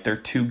sound like they're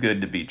too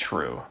good to be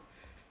true?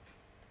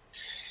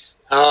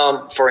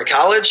 For in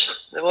college,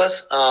 it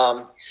was.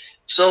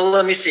 So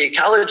let me see.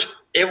 College,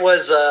 it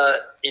was.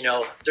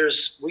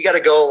 We got to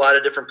go a lot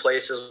of different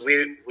places.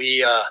 We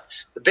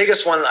the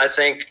biggest one I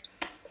think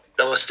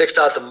that sticks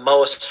out the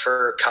most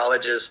for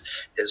colleges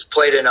is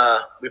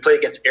we played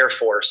against Air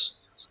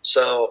Force.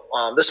 So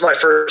this is my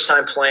first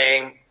time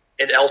playing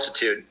in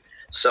altitude.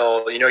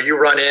 So you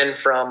run in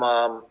from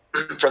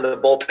the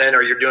bullpen,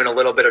 or you're doing a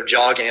little bit of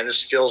jogging, and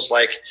this feels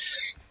like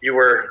you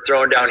were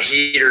throwing down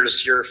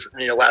heaters your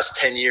last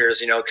 10 years,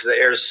 because the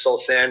air is so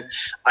thin.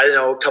 I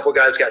know a couple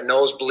guys got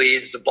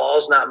nosebleeds. The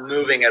ball's not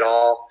moving at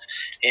all.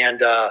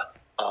 And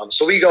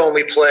so we go and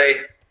we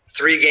play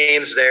 3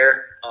 games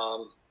there.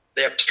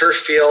 They have turf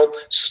field,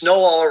 snow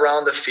all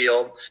around the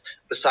field,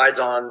 besides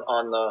on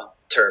the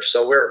turf.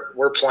 So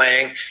we're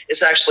playing.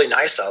 It's actually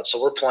nice out, so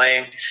we're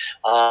playing.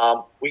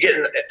 We get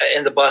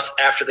in the bus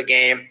after the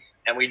game,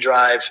 and we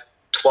drive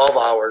 12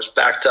 hours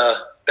back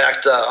to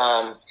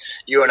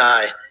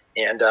UNI,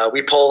 and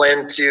we pull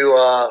into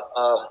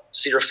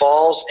Cedar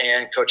Falls,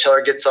 and Coach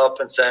Heller gets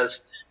up and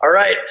says, "All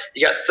right,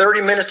 you got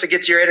 30 minutes to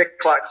get to your 8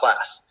 o'clock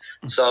class."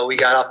 So we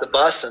got off the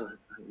bus, and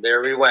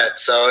there we went.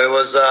 So it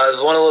was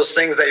one of those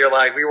things that you're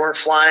like, we weren't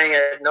flying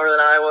at Northern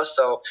Iowa,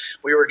 so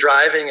we were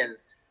driving, and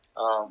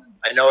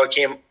I know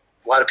a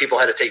lot of people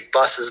had to take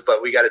buses,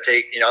 but we got to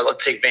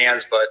take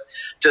vans, but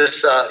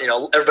just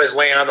everybody's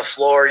laying on the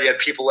floor. You had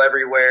people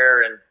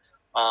everywhere, and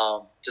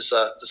just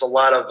a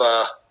lot of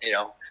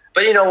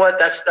But you know what?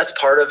 That's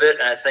part of it,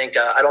 and I think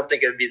I don't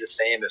think it would be the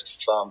same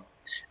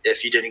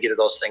if you didn't get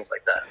those things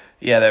like that.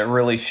 Yeah, that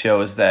really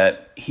shows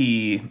that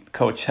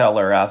Coach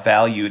Heller,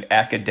 valued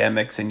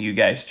academics, and you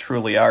guys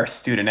truly are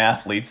student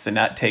athletes, to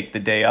not take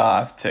the day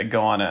off to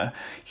go on a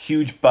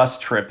huge bus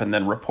trip and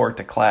then report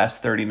to class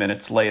 30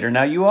 minutes later.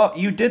 Now,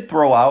 you did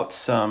throw out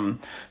some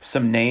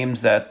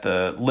names that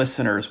the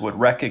listeners would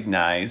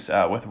recognize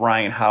with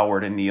Ryan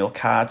Howard and Neil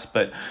Kotz,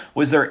 but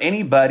was there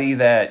anybody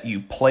that you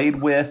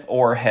played with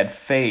or had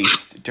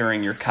faced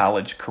during your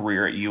college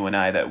career at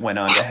UNI that went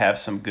on to have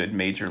some good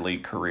major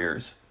league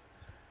careers?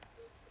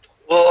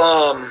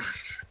 Well,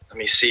 let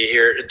me see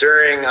here.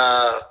 During,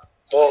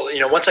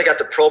 once I got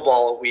the pro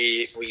ball,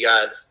 we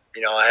got,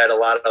 I had a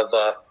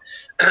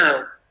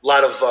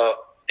lot of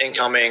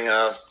incoming,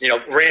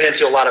 ran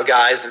into a lot of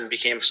guys and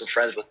became some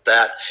friends with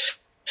that.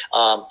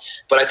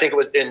 But I think it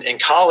was in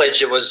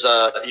college, it was,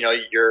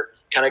 you're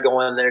kind of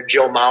going there.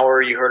 Joe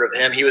Mauer, you heard of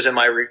him. He was in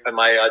my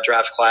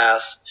draft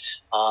class.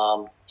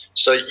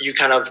 So you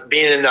kind of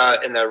being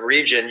in the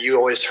region, you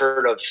always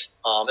heard of,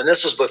 and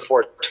this was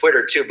before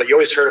Twitter too, but you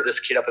always heard of this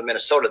kid up in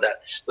Minnesota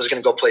that was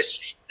going to go play,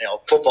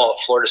 football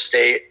at Florida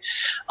State.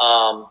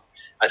 I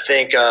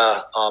think,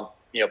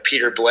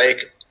 Peter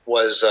Blake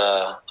was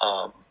a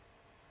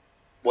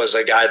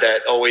guy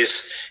that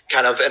always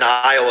kind of in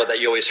Iowa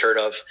that you always heard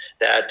of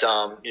that,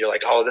 you're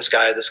like, oh, this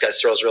guy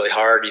throws really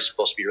hard. He's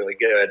supposed to be really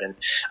good. And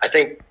I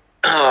think,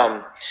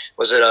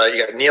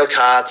 you got Neil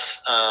Kotz,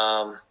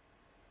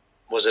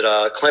 was it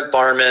Clint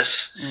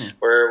Barmas,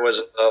 where it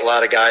was a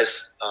lot of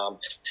guys.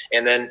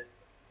 And then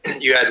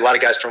you had a lot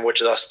of guys from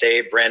Wichita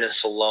State, Brandon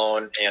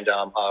Salone, and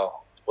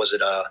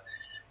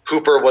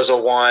Hooper was a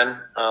one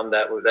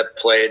that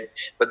played.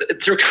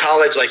 But through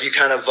college, like you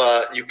kind of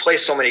you play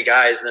so many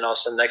guys, and then all of a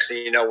sudden, next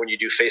thing you know, when you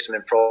do face them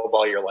in pro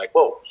ball, you're like,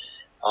 whoa,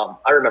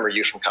 I remember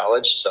you from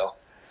college. So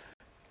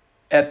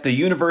at the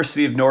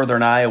University of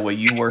Northern Iowa,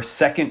 you were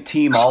second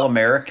team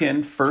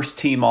All-American, first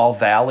team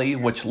All-Valley,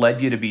 which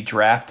led you to be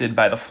drafted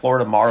by the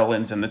Florida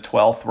Marlins in the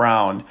 12th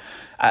round.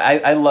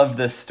 I love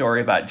this story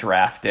about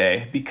draft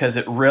day because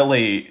it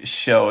really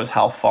shows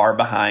how far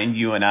behind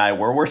you and I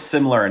were. We're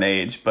similar in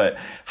age, but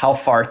how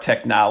far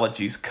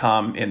technology's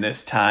come in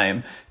this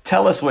time.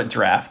 Tell us what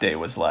draft day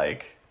was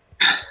like.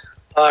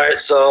 All right,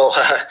 so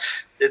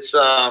it's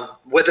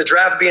with the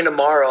draft being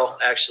tomorrow,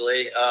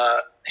 actually,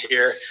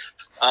 here,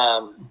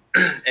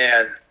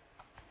 and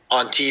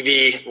on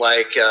TV,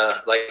 like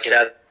it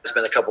has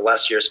been a couple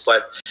last years.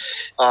 But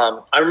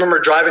I remember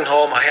driving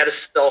home. I had a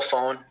cell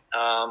phone.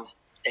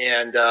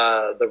 And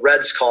the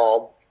Reds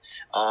called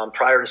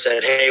prior and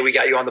said, hey, we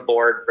got you on the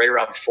board right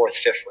around the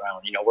 4th, 5th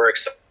round. We're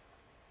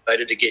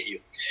excited to get you.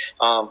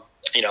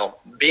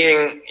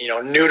 Being,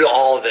 new to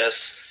all of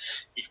this,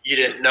 you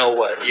didn't know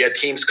what. You had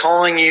teams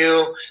calling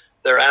you.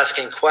 They're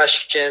asking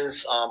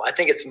questions. I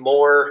think it's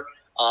more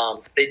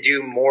they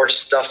do more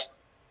stuff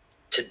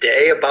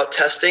today about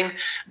testing,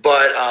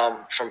 but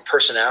from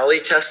personality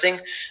testing,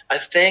 I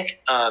think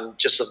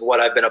just of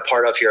what I've been a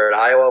part of here at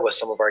Iowa with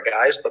some of our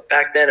guys. But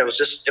back then it was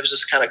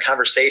just kind of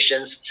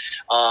conversations.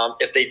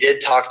 If they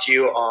did talk to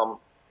you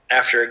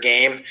after a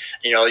game,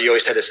 you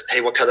always had to say,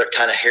 hey, what kind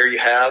of hair you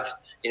have?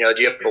 Do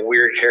you have a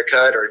weird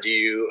haircut or do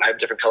you have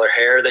different color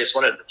hair? They just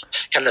wanted to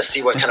kind of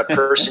see what kind of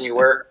person you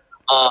were.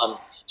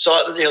 So,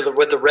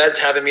 with the Reds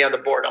having me on the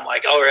board, I'm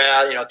like,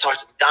 oh, yeah, talk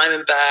to the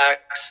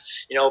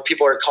Diamondbacks.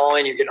 People are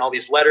calling, you're getting all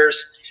these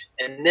letters.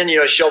 And then,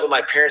 I show up at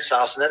my parents'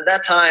 house. And at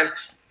that time,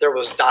 there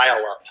was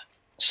dial-up.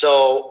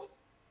 So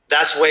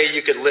that's the way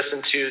you could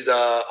listen to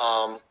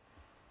the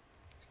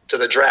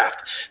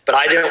draft. But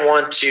I didn't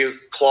want to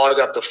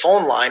clog up the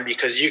phone line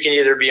because you can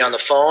either be on the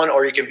phone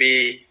or you can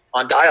be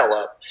on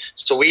dial-up.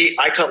 So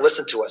I couldn't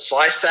listen to it. So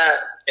I sat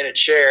in a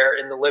chair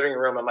in the living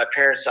room at my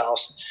parents'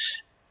 house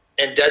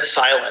in dead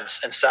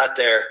silence and sat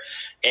there,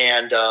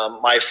 and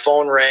my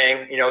phone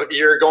rang.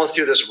 You're going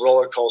through this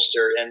roller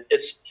coaster, and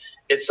it's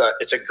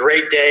a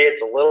great day.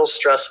 It's a little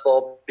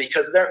stressful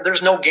because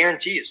there's no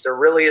guarantees. There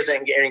really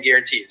isn't any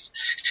guarantees.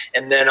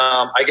 And then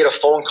I get a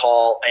phone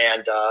call,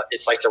 and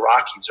it's like the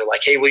Rockies are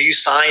like, hey, will you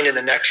sign in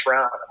the next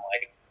round? I'm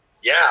like,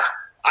 yeah.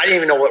 I didn't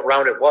even know what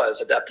round it was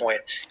at that point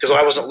because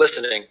I wasn't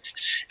listening.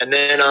 And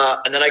then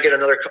I get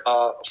another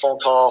phone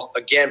call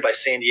again by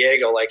San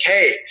Diego, like,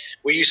 hey,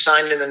 will you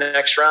sign in the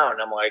next round?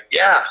 And I'm like,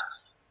 yeah.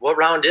 What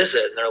round is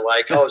it? And they're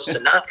like, oh, it's the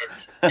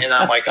 9th. And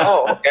I'm like,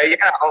 oh, okay,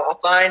 yeah, I'll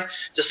sign.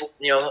 Just,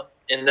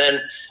 and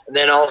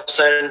then all of a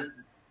sudden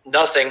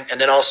nothing. And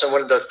then all of a sudden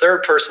when the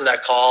third person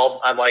that called,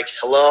 I'm like,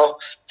 hello.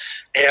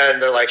 And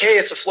they're like, hey,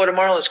 it's the Florida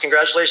Marlins.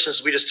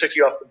 Congratulations. We just took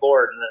you off the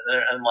board.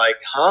 And I'm like,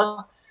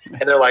 huh?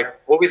 And they're like,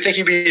 well, we think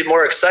you'd be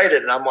more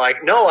excited. And I'm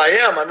like, no, I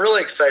am. I'm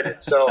really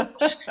excited. So,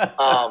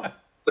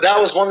 but that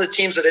was one of the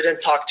teams that I didn't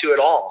talk to at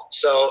all.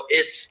 So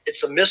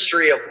it's a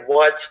mystery of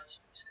what's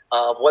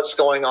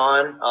going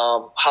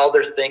on, how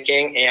they're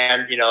thinking.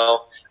 And,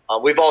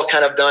 we've all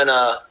kind of done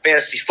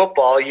fantasy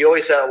football. You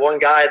always have one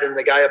guy, then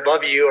the guy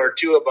above you or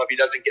two above you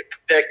doesn't get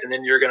picked. And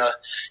then your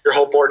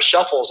whole board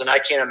shuffles. And I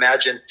can't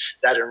imagine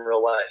that in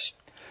real life.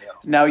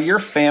 Now, your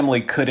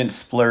family couldn't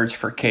splurge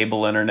for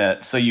cable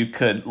internet, so you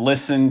could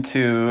listen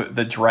to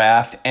the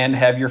draft and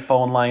have your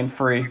phone line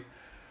free?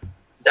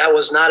 That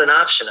was not an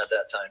option at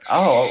that time.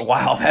 Oh,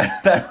 wow.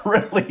 That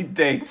really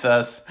dates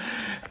us.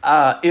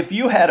 If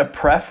you had a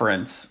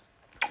preference,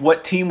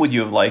 what team would you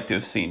have liked to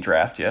have seen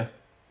draft you?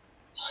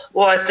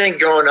 Well, I think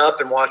growing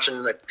up and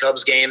watching the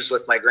Cubs games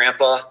with my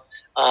grandpa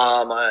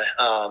on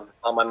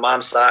my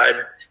mom's side,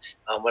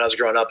 when I was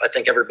growing up, I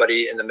think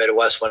everybody in the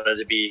Midwest wanted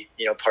to be,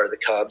 part of the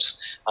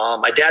Cubs.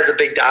 My dad's a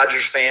big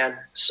Dodgers fan,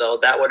 so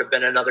that would have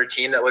been another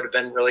team that would have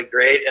been really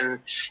great. And,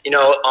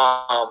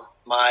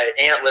 my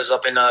aunt lives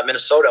up in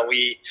Minnesota.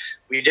 We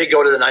did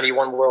go to the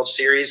 91 World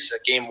Series,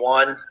 Game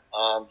 1.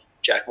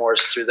 Jack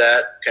Morris threw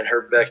that. Ken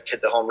Herbeck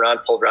hit the home run,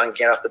 pulled Ron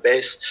Gant off the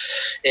base.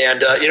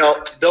 And,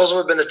 those would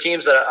have been the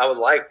teams that I would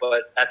like.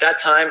 But at that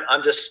time,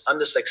 I'm just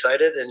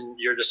excited, and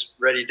you're just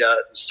ready to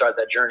start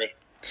that journey.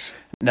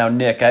 Now,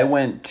 Nick, I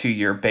went to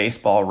your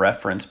baseball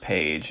reference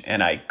page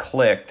and I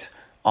clicked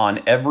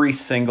on every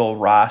single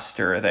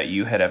roster that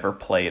you had ever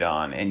played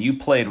on, and you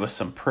played with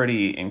some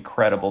pretty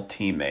incredible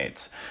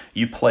teammates.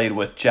 You played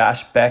with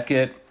Josh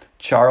Beckett,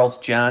 Charles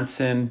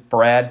Johnson,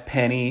 Brad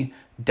Penny,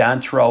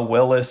 Dontrell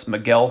Willis,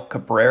 Miguel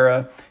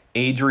Cabrera,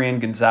 Adrian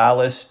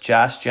Gonzalez,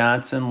 Josh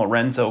Johnson,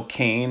 Lorenzo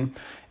Cain,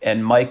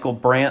 and Michael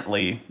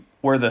Brantley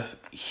were the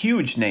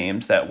huge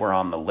names that were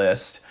on the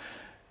list.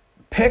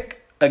 Pick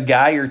a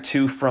guy or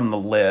two from the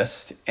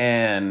list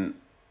and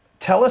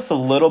tell us a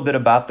little bit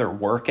about their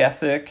work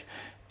ethic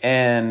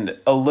and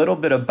a little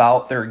bit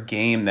about their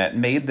game that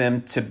made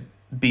them to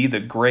be the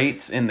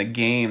greats in the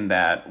game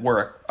that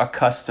we're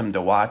accustomed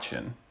to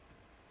watching?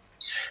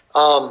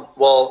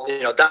 Well,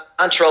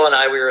 Dontrell and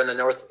I, we were in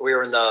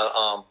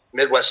the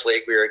Midwest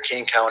League. We were in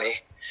Kane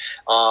County.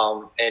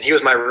 And he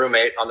was my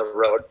roommate on the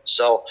road.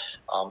 So,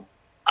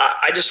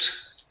 I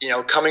just,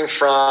 coming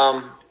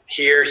from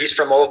here, he's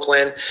from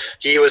Oakland.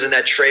 He was in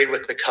that trade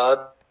with the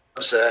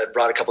Cubs,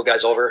 brought a couple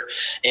guys over.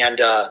 And,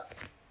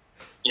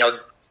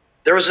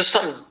 there was just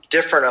something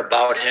different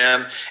about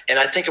him. And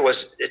I think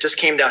it just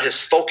came down,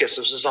 his focus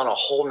was just on a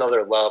whole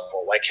nother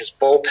level, like his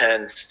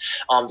bullpens,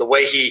 the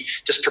way he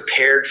just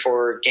prepared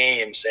for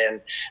games,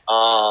 and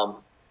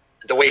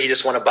the way he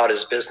just went about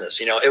his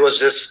business. It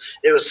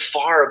was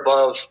far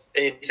above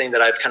anything that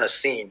I've kind of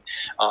seen.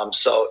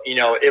 So,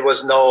 it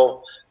was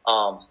no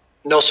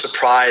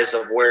surprise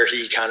of where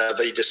he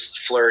just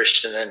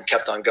flourished and then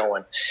kept on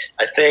going.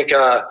 I think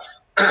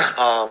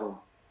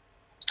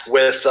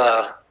with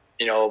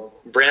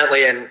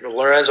Brantley and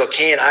Lorenzo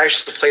Cain, I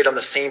actually played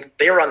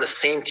they were on the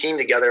same team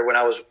together when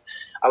I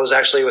was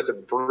actually with the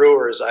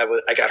Brewers.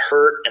 I got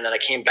hurt, and then I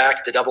came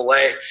back to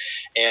Double-A,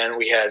 and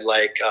we had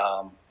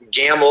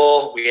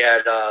Gamble. We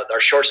had our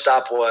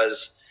shortstop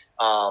was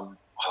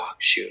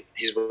he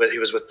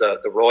was with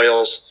the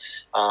Royals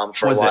for a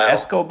while. Was it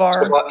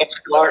Escobar?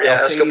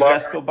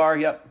 Escobar.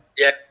 Yep.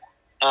 Yeah.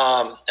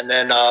 And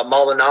then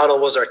Maldonado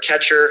was our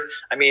catcher.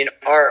 I mean,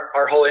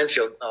 our whole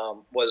infield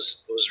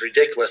was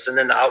ridiculous, and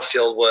then the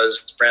outfield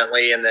was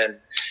Brantley and then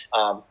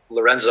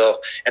Lorenzo,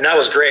 and that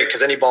was great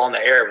because any ball in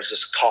the air was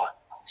just caught.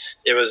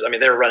 It was,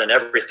 they were running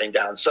everything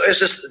down. So it's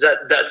just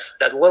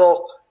that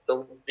little,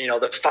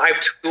 the 5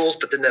 tools,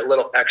 but then that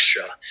little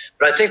extra.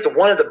 But I think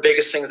one of the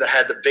biggest things that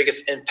had the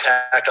biggest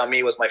impact on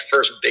me was my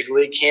first big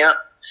league camp.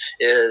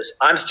 Is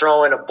I'm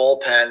throwing a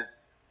bullpen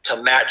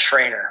to Matt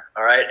Trainer.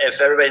 All right. If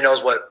everybody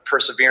knows what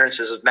perseverance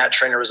is, Matt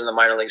Trainer was in the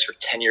minor leagues for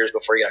 10 years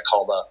before he got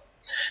called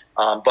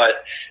up.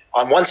 But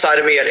on one side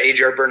of me, I had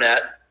A.J.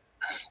 Burnett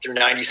through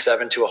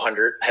 97 to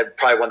 100, had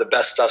probably one of the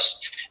best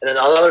stuffs. And then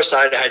on the other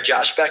side, I had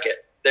Josh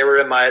Beckett. They were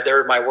in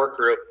my work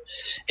group,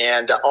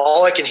 and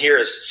all I can hear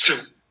is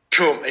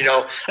boom.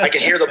 I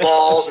can hear the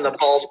balls and the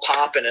balls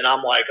popping, and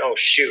I'm like, oh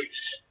shoot.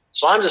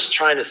 So I'm just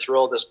trying to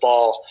throw this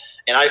ball,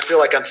 and I feel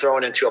like I'm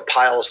throwing into a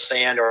pile of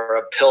sand or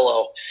a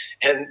pillow,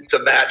 and to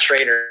Matt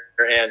Trainer.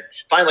 And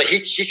finally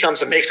he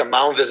comes and makes a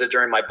mound visit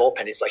during my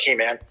bullpen. He's like, hey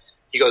man,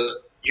 he goes,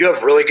 you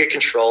have really good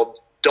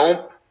control.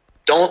 Don't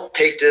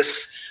take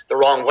this the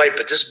wrong way,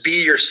 but just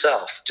be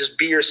yourself. Just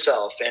be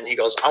yourself. And he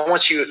goes, I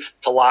want you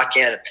to lock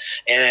in.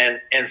 And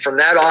from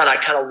that on, I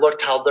kind of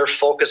looked how their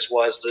focus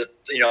was, that,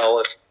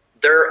 if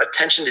their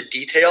attention to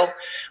detail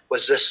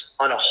was just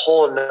on a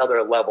whole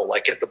another level.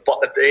 Like if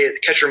the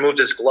catcher moved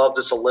his glove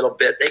just a little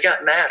bit, they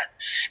got mad,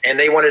 and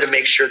they wanted to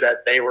make sure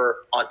that they were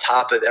on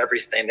top of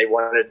everything. It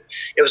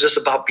was just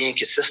about being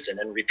consistent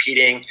and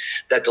repeating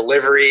that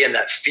delivery and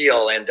that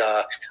feel. And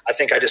I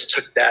think I just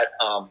took that,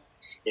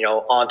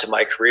 onto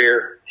my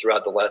career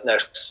throughout the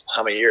next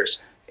how many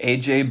years.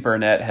 A.J.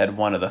 Burnett had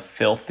one of the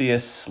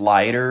filthiest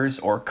sliders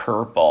or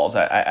curveballs.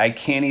 I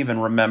can't even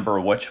remember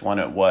which one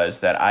it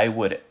was that I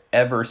would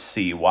ever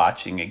see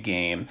watching a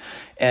game.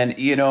 And,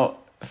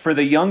 for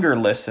the younger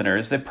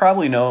listeners, they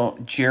probably know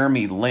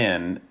Jeremy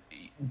Lin.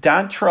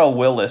 Dontrell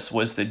Willis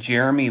was the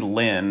Jeremy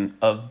Lin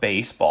of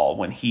baseball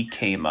when he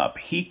came up.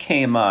 He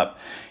came up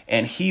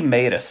and he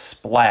made a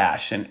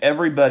splash, and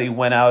everybody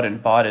went out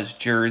and bought his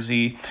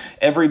jersey.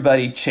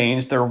 Everybody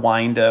changed their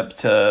windup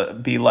to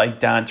be like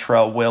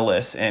Dontrell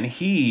Willis, and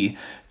he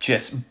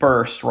just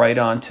burst right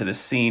onto the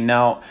scene.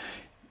 Now,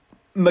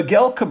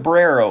 Miguel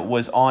Cabrera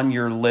was on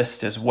your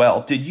list as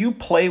well. Did you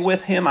play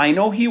with him? I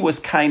know he was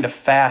kind of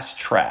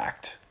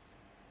fast-tracked.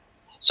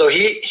 So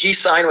he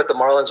signed with the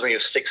Marlins when he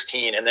was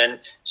 16, and then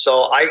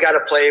so I got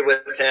to play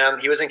with him.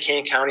 He was in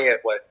Kane County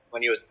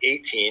when he was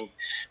 18.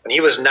 When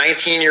he was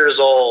 19 years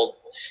old,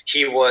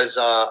 he was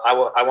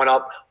I went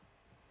up,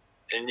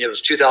 and it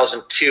was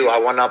 2002. I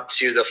went up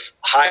to the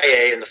High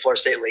A in the Florida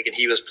State League, and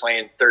he was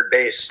playing third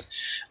base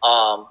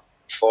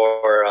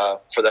for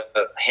the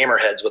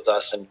Hammerheads with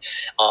us, and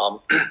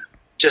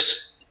he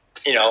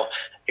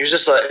was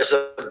just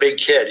a big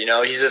kid.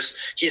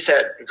 He's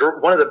had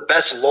one of the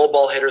best low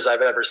ball hitters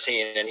I've ever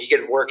seen, and he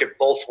could work it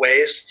both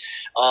ways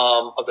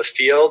of the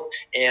field,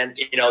 and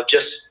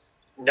just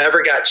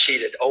never got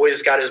cheated.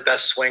 Always got his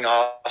best swing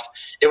off.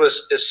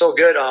 It's so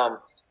good.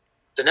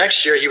 The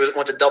next year he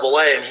went to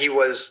Double-A, and he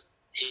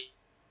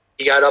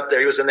got up there.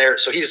 He was in there.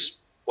 So he's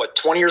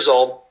 20 years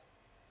old.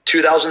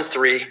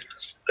 2003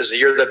 was the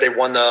year that they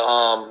won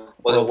the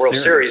World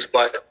Series,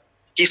 but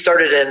he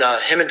started in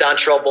him and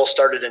Dontrell both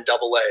started in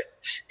Double-A,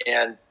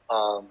 and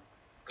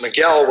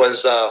Miguel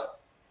was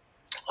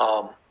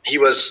he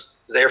was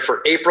there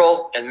for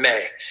April and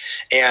May,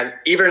 and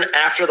even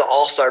after the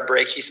All-Star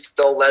break, he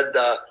still led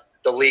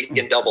the league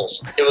in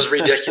doubles. It was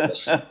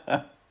ridiculous.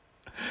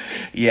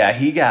 Yeah,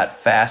 he got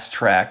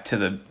fast-tracked to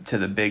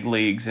the big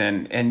leagues,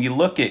 and you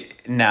look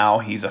at now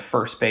he's a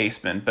first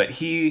baseman, but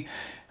he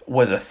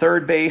was a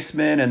third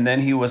baseman, and then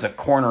he was a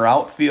corner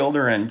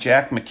outfielder, and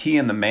Jack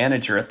McKeon, the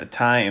manager at the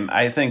time,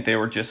 I think they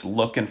were just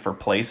looking for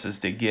places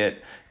to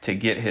get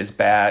his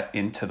bat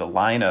into the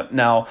lineup.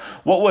 Now,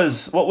 what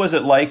was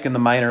it like in the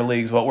minor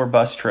leagues? What were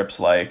bus trips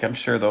like? I'm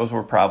sure those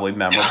were probably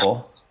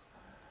memorable.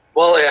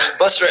 Well, yeah,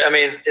 bus trip. I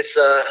mean, it's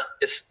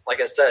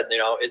like I said,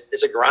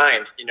 it's a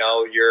grind.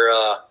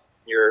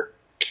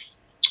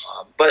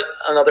 But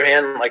on the other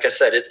hand, like I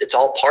said, it's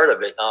all part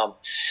of it.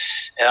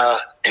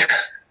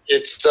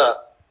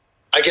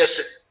 I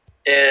guess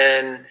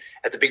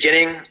at the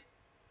beginning,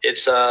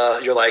 it's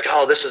you're like,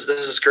 oh, this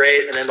is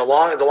great, and then the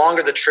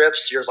longer the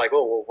trips, you're like,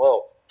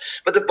 whoa.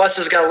 But the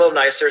buses got a little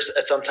nicer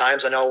at some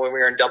times. I know when we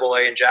were in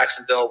AA in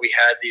Jacksonville, we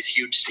had these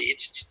huge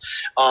seats,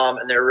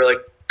 and they're really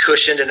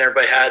cushioned, and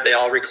they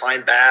all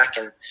reclined back,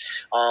 and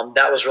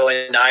that was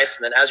really nice.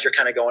 And then as you're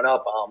kind of going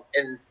up,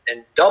 in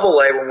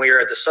AA, when we were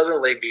at the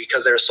Southern League,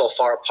 because they were so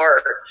far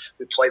apart,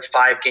 we played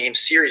 5-game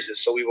series,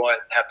 so we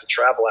wouldn't have to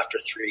travel after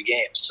 3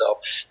 games. So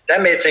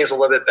that made things a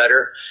little bit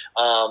better.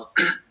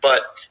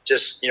 But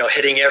just,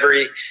 hitting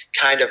every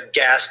kind of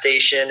gas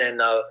station and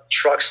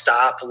truck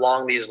stop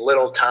along these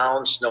little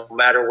towns, no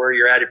matter where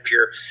you're at. If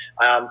you're,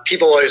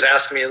 people always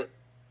ask me,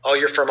 oh,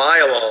 you're from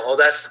Iowa. Oh,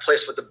 that's the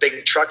place with the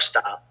big truck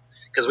stop.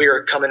 Because we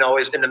were coming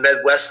always in the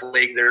Midwest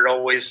League, there are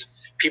always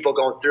people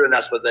going through, and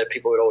that's what the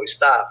people would always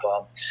stop.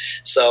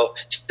 So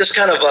just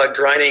kind of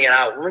grinding it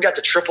out. When we got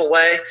to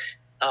AAA,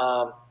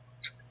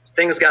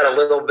 things got a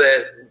little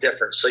bit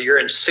different. So you're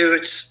in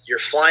suits, you're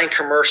flying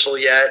commercial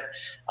yet.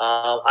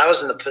 I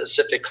was in the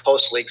Pacific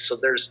Coast League, so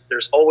there's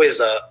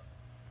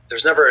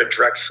never a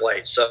direct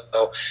flight.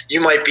 So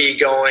you might be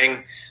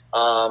going,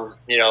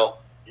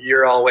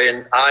 you're all the way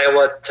in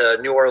Iowa to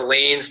New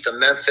Orleans to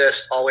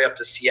Memphis, all the way up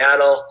to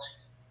Seattle,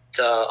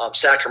 to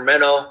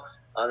Sacramento,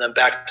 and then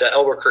back to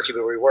Albuquerque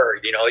where we were.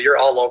 You're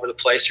all over the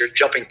place. You're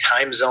jumping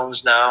time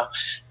zones now,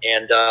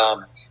 and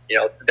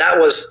that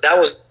was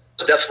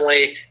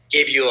definitely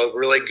gave you a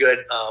really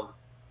good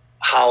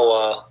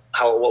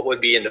what would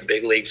be in the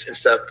big leagues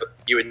instead of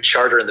you would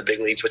charter in the big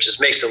leagues, which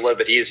just makes it a little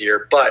bit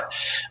easier. But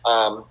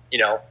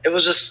it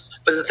was just.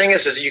 But the thing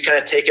is you kind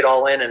of take it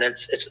all in, and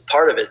it's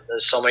part of it.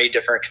 There's so many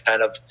different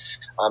kind of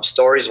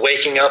stories.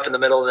 Waking up in the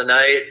middle of the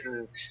night,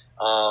 and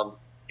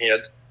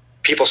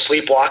people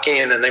sleepwalking,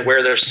 and then they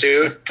wear their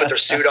suit, put their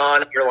suit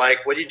on. And you're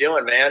like, what are you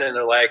doing, man? And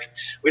they're like,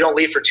 we don't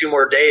leave for 2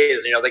 more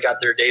days. They got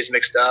their days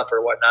mixed up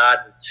or whatnot.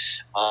 And,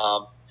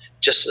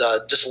 just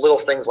little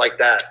things like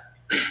that.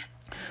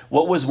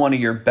 What was one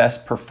of your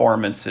best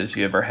performances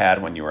you ever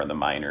had when you were in the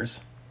minors?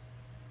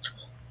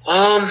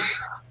 I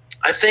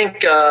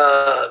think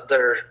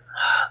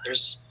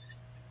there's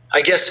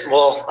I guess,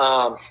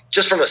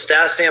 just from a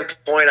stat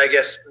standpoint, I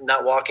guess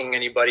not walking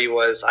anybody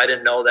I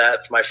didn't know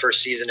that for my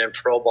first season in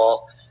pro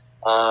ball.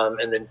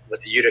 And then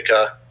with the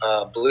Utica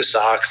Blue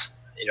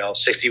Sox,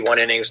 61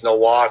 innings, no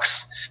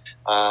walks.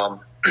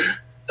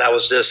 That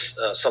was just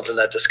something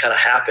that just kind of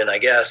happened, I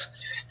guess.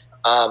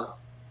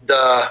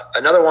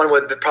 Another one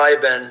would probably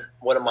been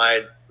one of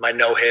my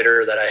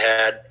no-hitter that I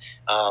had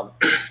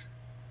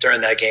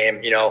during that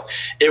game.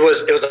 It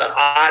was an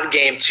odd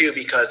game too,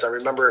 because I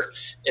remember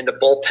in the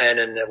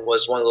bullpen, and it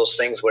was one of those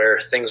things where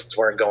things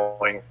weren't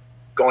going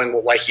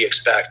like you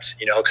expect,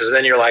 because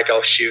then you're like,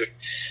 oh shoot.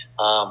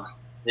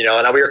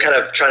 And we were kind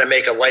of trying to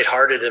make it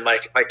lighthearted, and my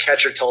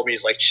catcher told me,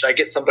 he's like, should I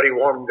get somebody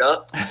warmed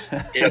up? Tell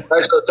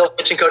the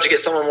pitching coach to get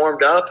someone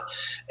warmed up.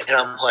 And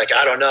I'm like,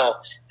 I don't know.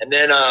 And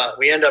then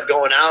we end up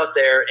going out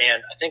there,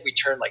 and I think we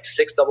turned like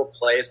 6 double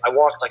plays. I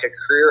walked like a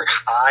career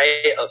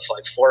high of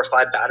like 4 or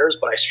 5 batters,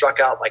 but I struck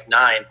out like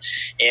 9.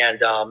 And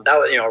that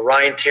was,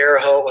 Ryan Terre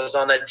Haute was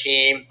on that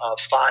team,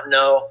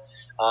 Fontenot.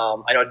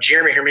 I know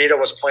Jeremy Hermida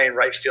was playing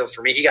right field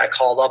for me. He got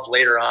called up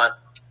later on.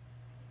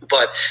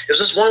 But it was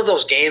just one of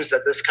those games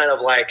that this kind of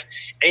like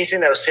anything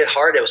that was hit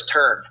hard, it was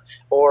turned.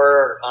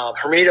 Or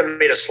Hermida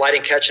made a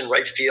sliding catch in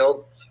right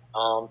field.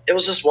 It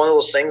was just one of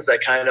those things that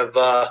kind of,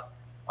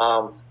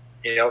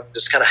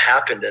 just kind of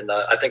happened. And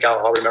I think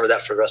I'll remember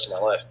that for the rest of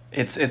my life.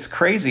 It's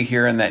crazy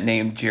hearing that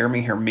name,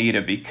 Jeremy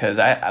Hermida, because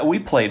we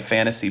played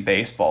fantasy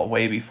baseball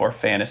way before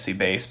fantasy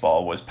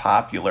baseball was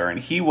popular, and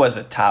he was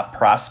a top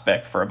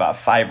prospect for about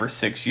 5 or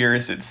 6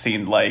 years. It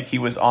seemed like he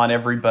was on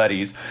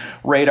everybody's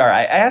radar.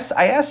 I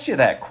asked you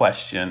that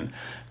question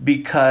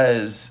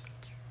because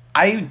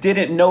I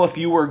didn't know if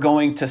you were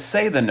going to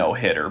say the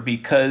no-hitter,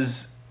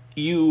 because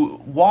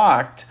you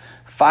walked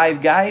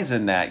 5 guys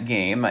in that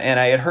game, and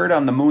I had heard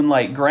on the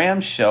Moonlight Graham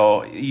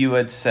show you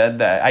had said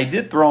that I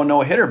did throw a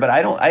no-hitter, but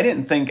I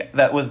didn't think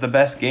that was the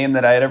best game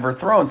that I had ever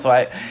thrown. So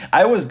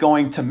I was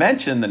going to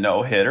mention the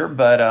no-hitter,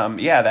 but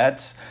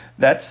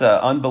that's an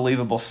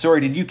unbelievable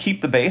story. Did you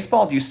keep the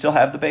baseball? Do you still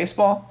have the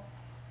baseball?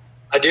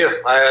 I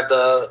do. I have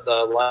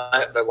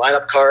the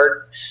lineup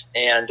card,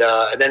 and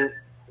then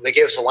they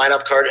gave us a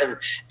lineup card. And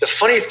the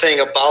funny thing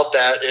about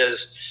that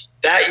is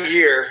that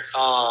year,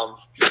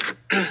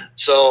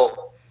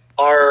 so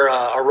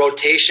our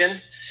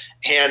rotation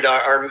and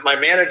my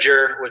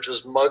manager, which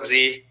was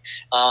Muggsy,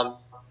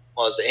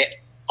 was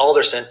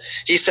Alderson,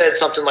 he said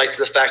something like to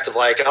the fact of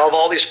like, out of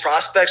all these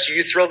prospects,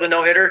 you throw the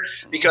no-hitter,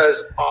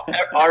 because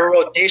our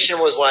rotation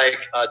was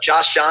like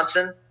Josh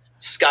Johnson,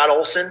 Scott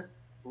Olson,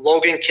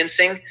 Logan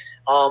Kinsing, and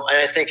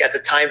I think at the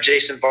time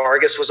Jason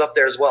Vargas was up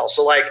there as well.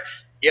 So like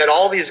you had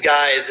all these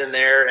guys in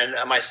there and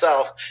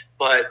myself,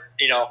 but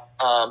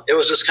it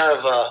was just kind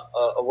of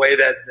a way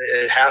that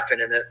it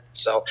happened. And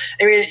so,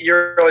 I mean,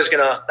 you're always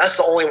that's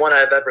the only one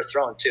I've ever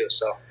thrown too.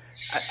 So.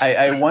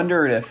 I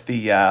wondered if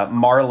the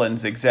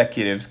Marlins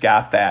executives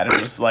got that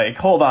and was like,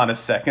 hold on a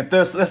second,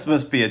 this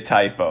must be a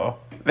typo.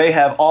 They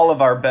have all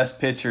of our best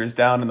pitchers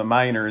down in the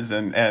minors,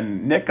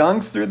 and Nick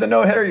Ung's threw the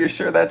no-hitter. You're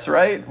sure that's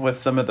right? With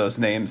some of those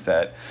names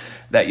that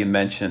you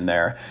mentioned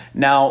there.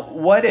 Now,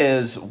 what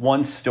is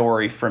one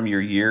story from your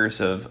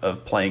years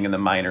of playing in the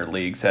minor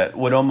leagues that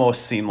would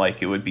almost seem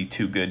like it would be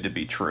too good to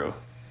be true?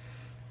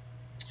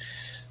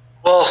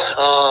 Well,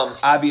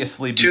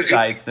 obviously,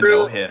 besides the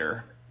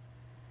no-hitter.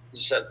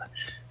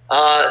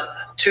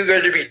 Too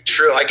good to be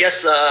true. I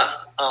guess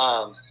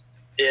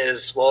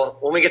is, well,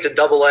 when we get to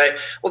Double-A,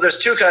 well, there's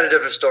two kind of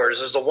different stories.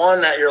 There's the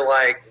one that you're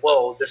like,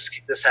 whoa,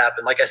 this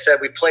happened. Like I said,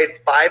 we played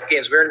 5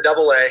 games. We were in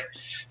Double-A.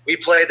 We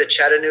played the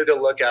Chattanooga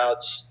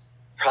Lookouts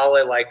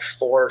probably like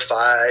 4 or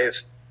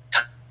 5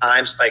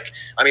 times.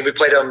 We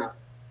played them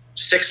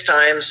 6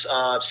 times,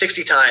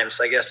 60 times,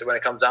 I guess, when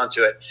it comes down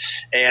to it.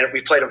 And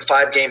we played them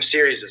 5-game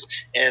series.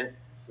 And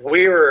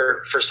we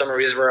were, for some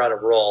reason, we were on a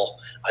roll.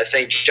 I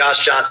think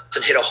Josh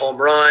Johnson hit a home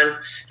run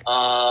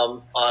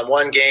on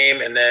one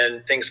game, and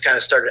then things kind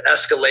of started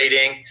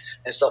escalating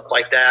and stuff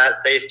like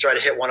that. They tried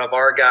to hit one of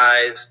our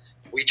guys.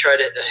 We tried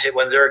to hit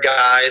one of their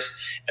guys.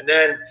 And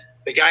then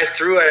the guy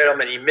threw at him,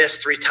 and he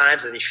missed 3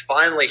 times, and he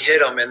finally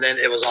hit him, and then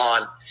it was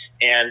on.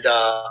 And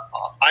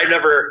I've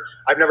never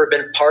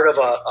been part of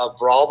a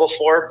brawl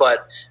before,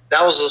 but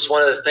that was just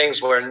one of the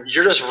things where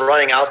you're just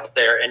running out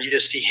there and you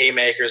just see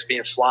haymakers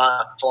being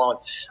flown.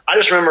 I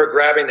just remember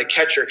grabbing the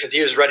catcher because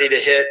he was ready to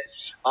hit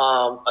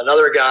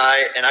another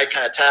guy, and I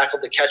kind of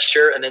tackled the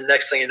catcher. And then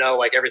next thing you know,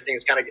 like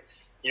everything's kind of,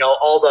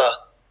 all the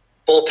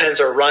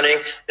bullpens are running.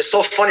 It's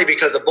so funny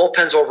because the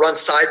bullpens will run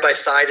side by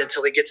side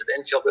until they get to the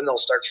infield, then they'll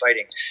start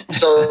fighting.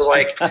 So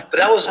but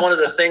that was one of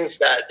the things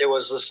that it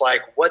was just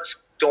like,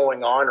 what's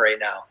going on right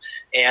now?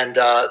 And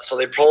so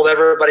they pulled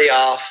everybody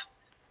off.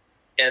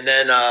 And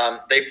then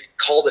they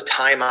called a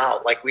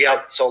timeout.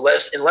 So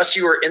unless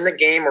you were in the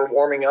game or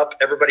warming up,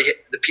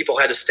 the people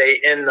had to stay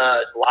in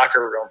the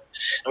locker room,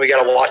 and we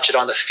got to watch it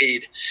on the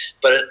feed.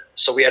 But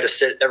so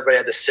everybody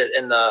had to sit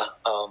in the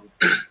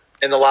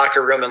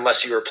locker room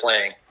unless you were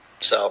playing.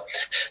 So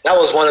that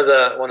was one of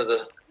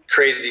the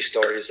crazy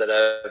stories that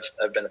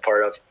I've been a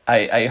part of.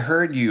 I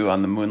heard you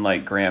on the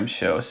Moonlight Graham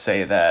show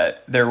say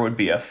that there would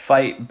be a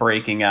fight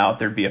breaking out.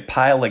 There'd be a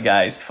pile of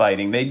guys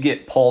fighting. They'd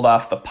get pulled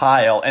off the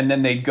pile, and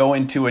then they'd go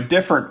into a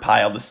different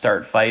pile to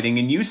start fighting.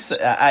 And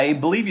I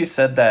believe you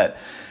said that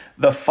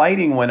the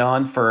fighting went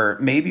on for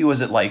maybe, was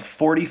it like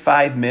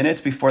 45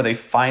 minutes before they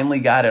finally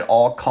got it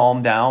all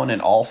calmed down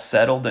and all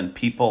settled and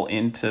people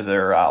into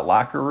their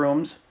locker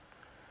rooms?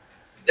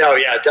 Oh,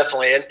 yeah,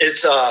 definitely. And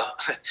it's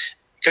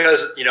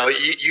because,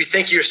 you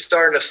think you're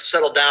starting to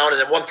settle down,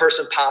 and then one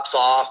person pops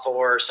off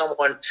or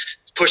someone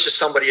pushes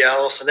somebody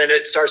else, and then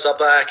it starts up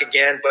back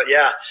again. But,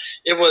 yeah,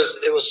 it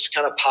was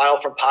kind of pile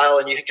from pile,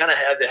 and you kind of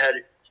had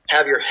to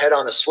have your head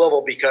on a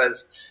swivel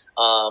because,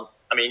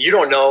 you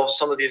don't know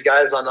some of these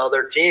guys on the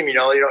other team.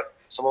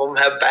 Some of them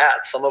have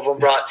bats. Some of them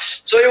brought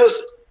 – so it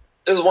was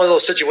one of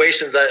those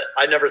situations that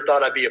I never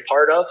thought I'd be a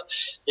part of,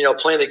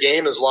 playing the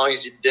game as long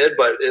as you did,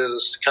 but it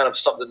was kind of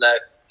something that,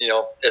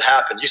 it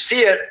happened. You see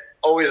it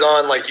always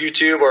on like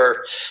YouTube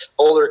or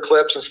older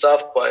clips and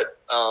stuff, but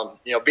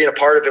being a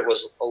part of it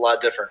was a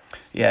lot different.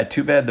 Yeah,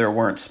 too bad there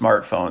weren't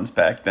smartphones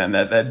back then.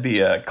 That'd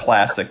be a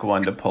classic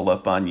one to pull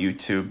up on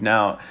YouTube.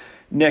 Now,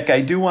 Nick,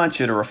 I do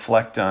want you to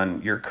reflect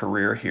on your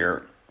career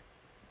here.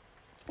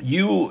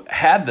 You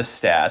had the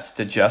stats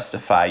to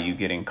justify you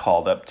getting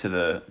called up to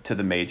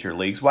the major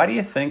leagues. Why do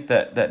you think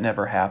that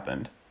never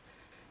happened?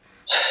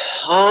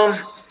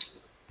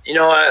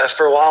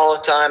 For a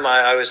long time,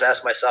 I always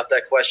asked myself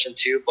that question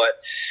too. But,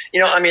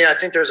 I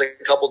think there's a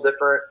couple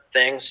different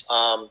things.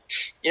 I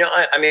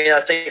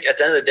think at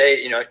the end of the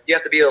day, you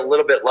have to be a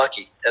little bit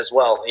lucky as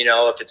well.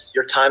 If it's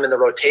your time in the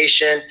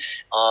rotation,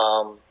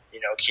 are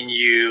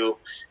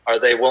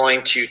they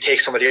willing to take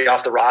somebody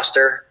off the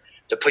roster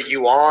to put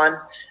you on?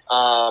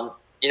 And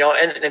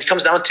it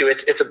comes down to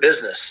it's a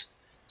business.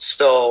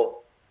 So,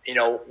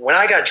 when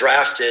I got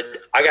drafted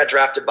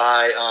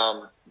by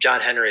John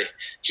Henry.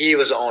 He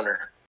was the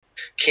owner.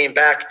 Came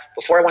back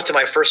before I went to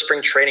my first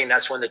spring training.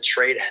 That's when the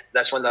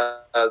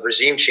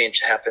regime change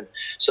happened.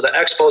 So the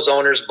Expos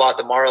owners bought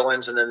the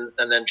Marlins, and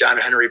then John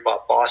Henry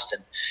bought Boston.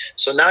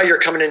 So now you're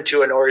coming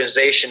into an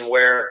organization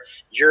where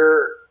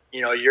you're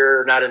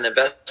not an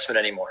investment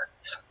anymore.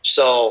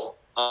 So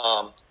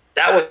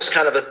that was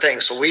kind of a thing.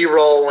 So we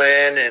roll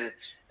in, and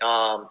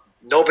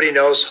nobody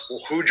knows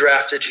who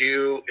drafted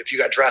you. If you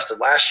got drafted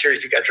last year,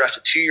 if you got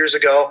drafted 2 years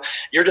ago,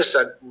 you're just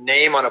a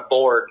name on a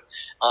board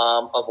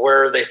of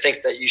where they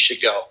think that you should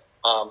go.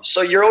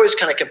 So you're always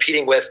kind of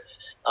competing with,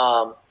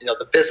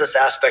 the business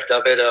aspect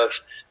of it of,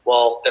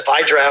 well, if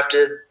I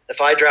drafted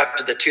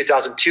the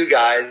 2002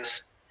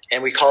 guys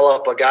and we call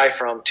up a guy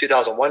from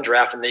 2001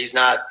 draft and he's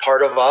not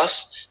part of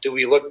us, do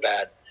we look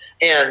bad?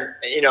 And,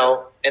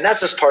 and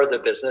that's just part of the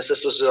business.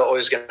 This is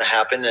always going to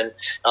happen. And,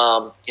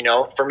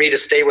 for me to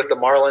stay with the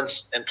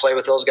Marlins and play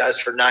with those guys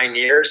for 9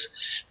 years,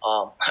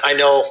 I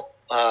know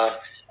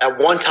at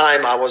one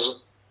time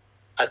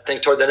I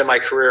think toward the end of my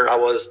career, I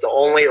was the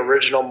only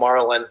original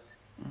Marlin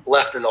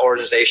left in the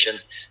organization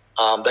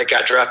that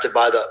got drafted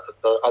by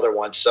the other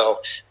one. So,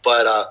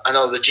 but I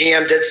know the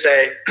GM did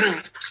say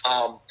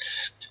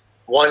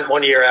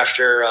one year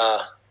after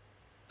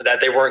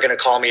that they weren't going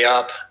to call me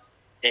up.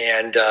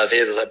 And they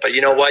was like, but you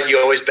know what? You've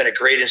always been a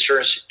great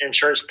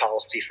insurance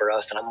policy for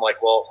us. And I'm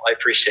like, well, I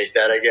appreciate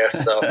that, I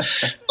guess. So,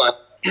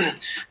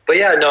 but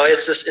yeah, no,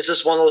 it's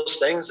just one of those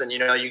things. And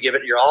you give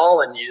it your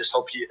all, and you just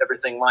hope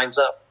everything lines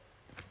up.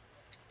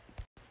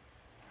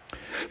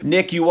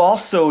 Nick, you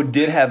also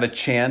did have a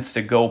chance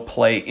to go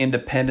play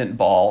independent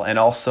ball and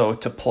also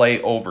to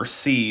play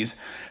overseas.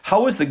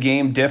 How was the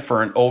game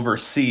different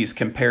overseas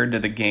compared to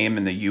the game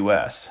in the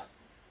U.S.?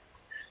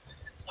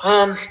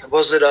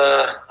 Was it,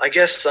 I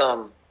guess,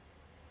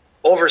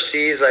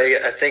 overseas,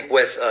 I think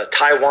with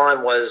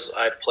Taiwan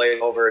I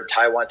played over in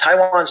Taiwan.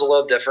 Taiwan's a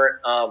little different.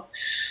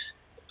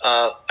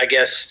 I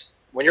guess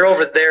when you're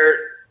over there,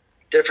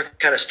 different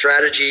kind of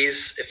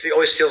strategies. It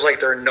always feels like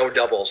there are no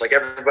doubles. Like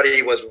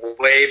everybody was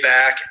way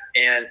back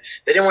and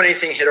they didn't want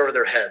anything hit over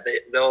their head.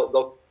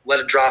 They'll let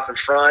it drop in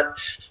front.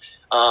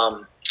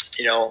 Some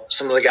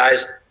of the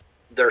guys,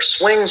 their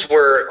swings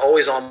were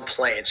always on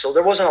plane. So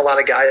there wasn't a lot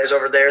of guys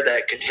over there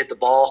that could hit the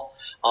ball,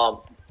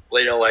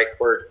 like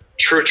were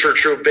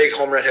true big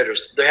home run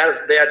hitters. They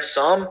had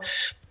some,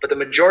 but the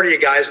majority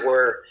of guys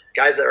were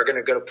guys that are going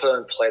to go to put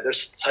in play.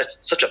 There's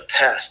such a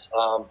pest,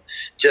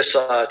 just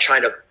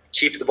trying to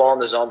keep the ball in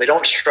the zone. They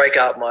don't strike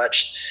out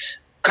much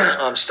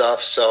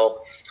stuff.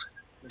 So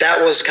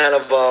that was kind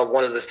of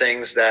one of the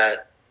things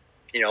that,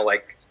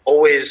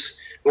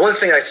 always – the one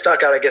thing that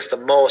stuck out, I guess, the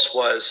most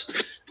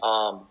was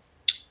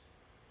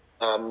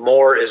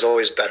more is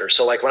always better.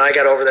 So, like, when I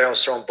got over there, I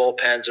was throwing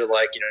bullpens or,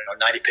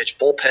 90-pitch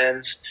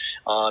bullpens.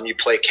 You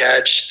play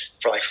catch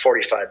for,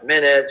 45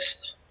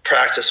 minutes.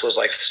 Practice was,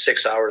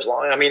 6 hours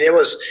long. I mean,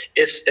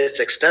 it's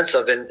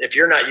extensive. And if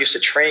you're not used to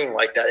training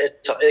like that,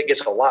 it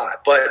gets a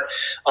lot. But,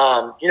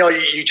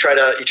 you try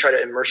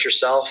to immerse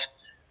yourself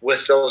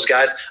with those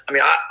guys. I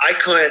mean, I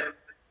couldn't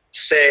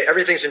say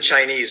everything's in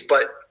Chinese,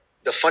 but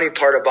the funny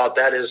part about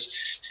that is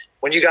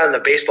when you got in the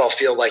baseball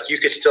field, you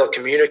could still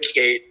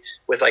communicate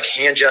with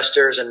hand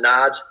gestures and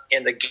nods,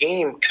 and the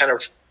game kind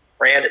of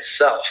ran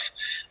itself.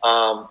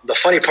 The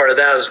funny part of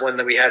that is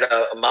when we had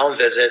a mound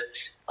visit,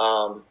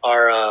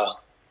 our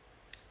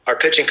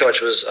pitching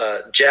coach was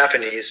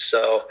Japanese,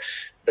 so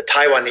the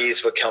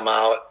Taiwanese would come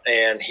out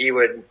and he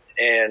would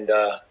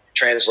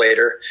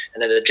translator,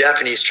 and then the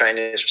Japanese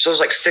Chinese. So it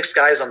was 6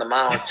 guys on the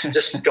mound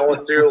just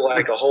going through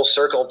a whole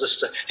circle just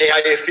to, hey, how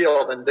do you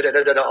feel? And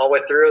then all the way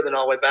through, then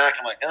all the way back.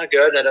 I'm like, oh,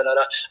 good. All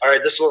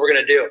right, this is what we're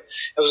going to do.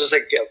 It was just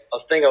a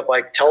thing of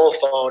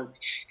telephone.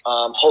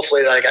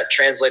 Hopefully that I got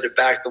translated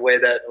back the way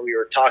that we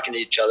were talking to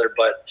each other,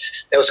 but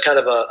it was kind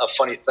of a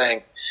funny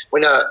thing.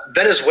 When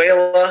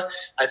Venezuela,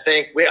 I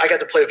think I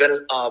got to play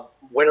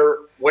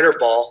winter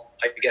ball,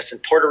 I guess, in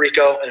Puerto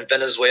Rico and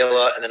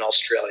Venezuela and then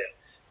Australia.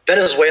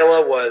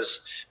 Venezuela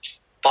was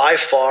by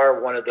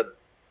far one of the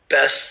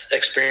best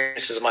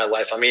experiences of my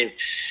life. I mean,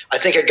 I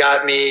think it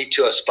got me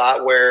to a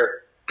spot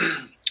where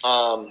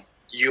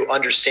you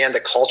understand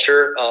the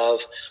culture of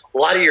a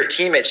lot of your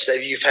teammates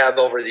that you've had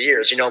over the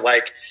years.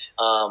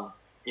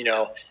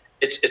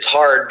 It's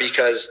hard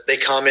because they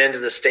come into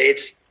the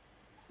States,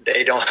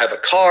 they don't have a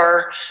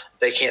car,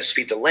 they can't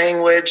speak the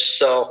language.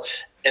 So,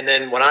 and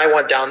then when I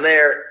went down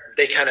there,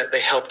 they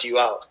helped you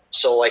out.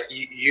 So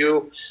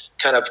you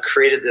kind of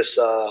created this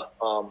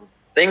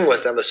thing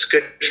with them, this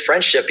good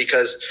friendship,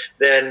 because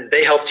then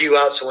they helped you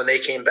out. So when they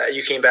came back,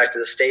 you came back to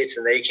the States,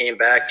 and they came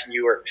back, and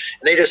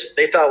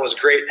they thought it was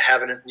great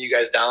having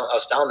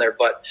us down there.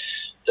 But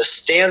the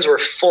stands were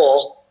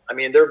full. I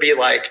mean, there'd be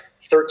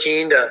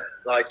 13 to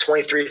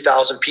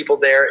 23,000 people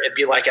there. It'd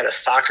be at a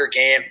soccer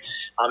game.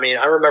 I mean,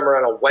 I remember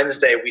on a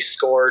Wednesday we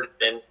scored,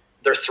 and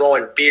they're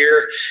throwing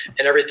beer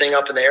and everything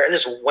up in the air. And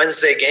it's a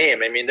Wednesday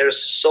game. I mean, they're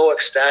so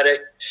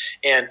ecstatic.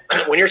 And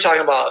when you're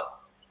talking about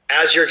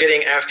as you're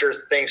getting after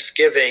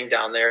Thanksgiving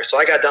down there, so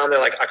I got down there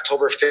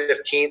October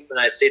 15th, and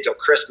I stayed till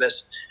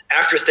Christmas.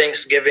 After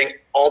Thanksgiving,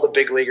 all the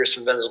big leaguers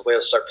from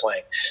Venezuela start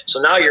playing. So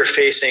now you're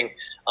facing,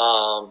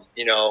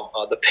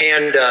 the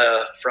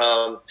Panda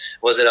from,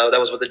 that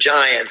was with the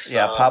Giants.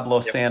 Yeah,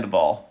 Pablo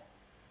Sandoval.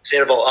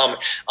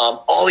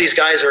 All these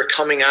guys are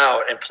coming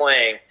out and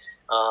playing.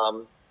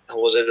 It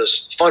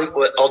was fun.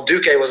 El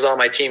Duque was on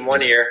my team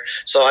one year,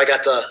 so I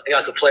got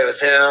to play with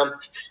him.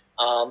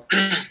 And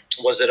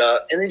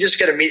then just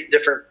get to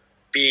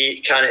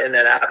be kind of in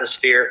that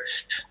atmosphere.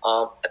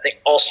 I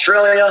think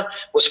Australia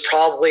was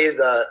probably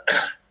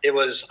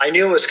I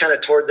knew it was kind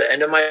of toward the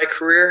end of my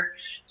career.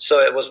 So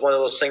it was one of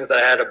those things that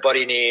I had a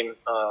buddy named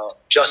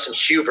Justin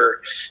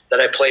Huber that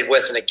I played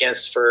with and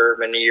against for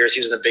many years. He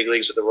was in the big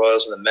leagues with the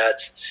Royals and the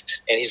Mets.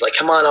 And he's like,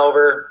 come on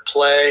over,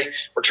 play.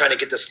 We're trying to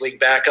get this league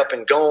back up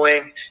and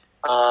going.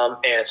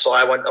 And so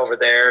I went over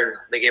there, and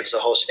they gave us a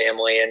host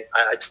family. And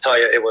I tell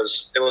you, it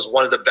was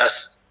one of the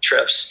best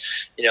trips.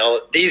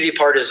 The easy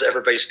part is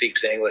everybody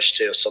speaks English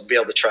too, so be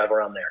able to travel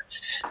around there.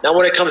 Now,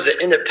 when it comes to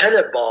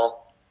independent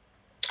ball,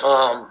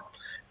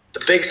 the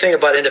big thing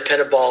about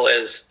independent ball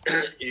is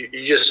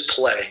you just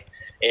play,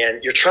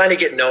 and you're trying to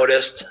get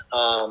noticed.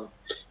 And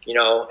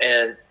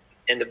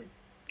the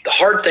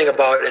hard thing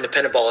about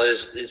independent ball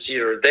is it's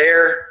either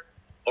there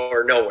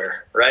or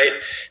nowhere, right?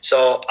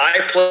 So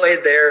I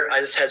played there.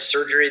 I just had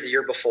surgery the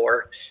year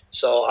before,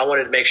 so I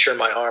wanted to make sure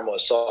my arm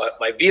was. So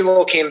my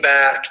velo came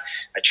back.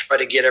 I tried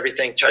to get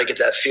everything, try to get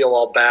that feel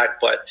all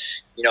back. But,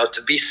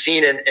 to be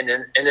seen in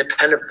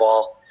independent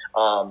ball,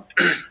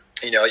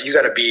 you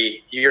got to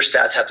be – your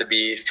stats have to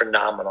be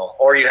phenomenal,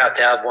 or you have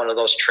to have one of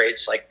those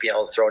traits like being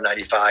able to throw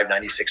 95,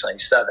 96,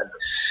 97.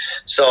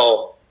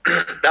 So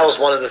that was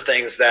one of the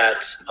things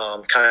that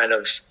kind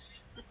of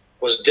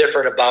was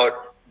different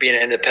about being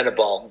an independent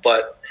ball.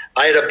 But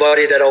I had a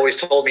buddy that always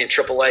told me in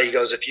AAA, he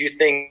goes, if you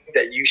think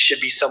that you should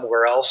be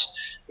somewhere else,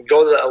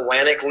 go to the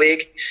Atlantic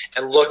League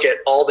and look at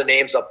all the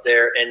names up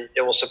there, and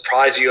it will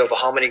surprise you of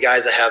how many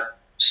guys that have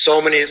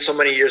so many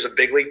years of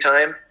big league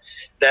time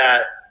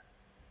that,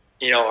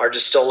 are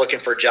just still looking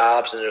for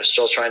jobs, and they're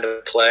still trying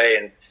to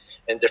play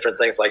and different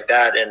things like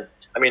that. And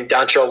I mean,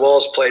 Dontrelle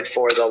Willis played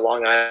for the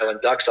Long Island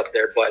Ducks up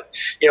there, but,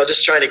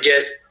 just trying to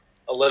get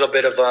a little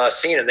bit of a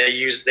scene, and they've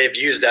used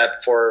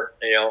that for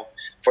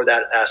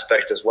that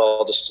aspect as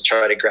well, just to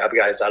try to grab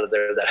guys out of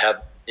there that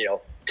have,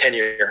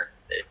 tenure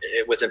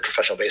within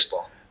professional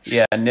baseball.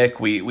 Yeah, Nick,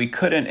 we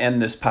couldn't end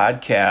this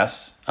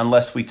podcast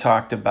unless we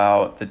talked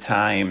about the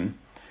time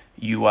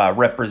you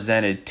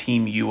represented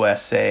Team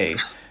USA.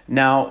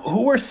 Now,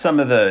 who are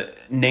some of the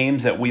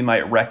names that we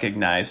might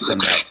recognize from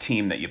that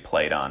team that you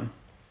played on?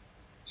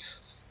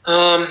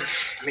 Let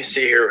me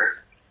see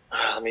here.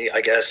 So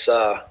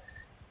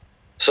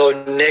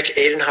Nick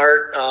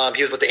Adenhart,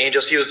 he was with the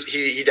Angels.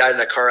 He died in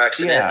a car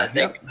accident, I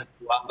think, a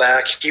while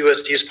back. He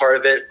was part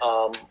of it.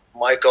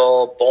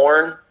 Michael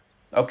Bourne.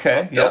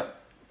 Okay, yeah.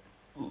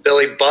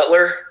 Billy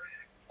Butler,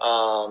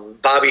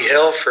 Bobby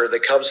Hill for the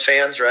Cubs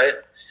fans, right?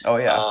 Oh,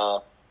 yeah.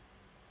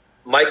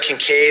 Mike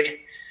Kincaid.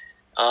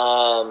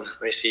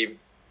 Let me see.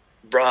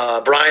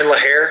 Brian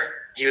LaHare,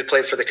 he would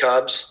play for the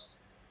Cubs.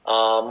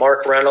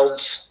 Mark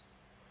Reynolds,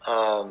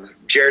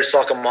 Jared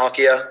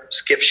Salkamacchia,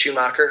 Skip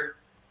Schumacher,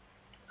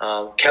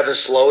 Kevin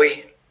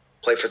Slowey,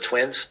 played for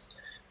Twins.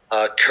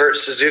 Kurt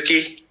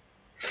Suzuki.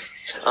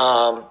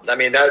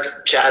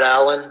 Chad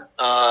Allen.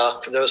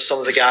 Those some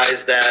of the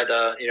guys that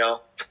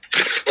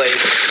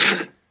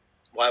played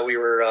while we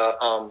were,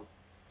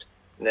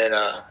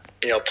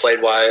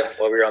 played while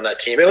we were on that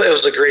team. It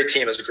was a great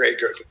team. It was a great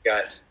group of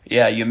guys.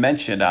 Yeah, you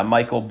mentioned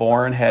Michael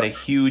Bourne had a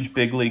huge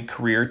big league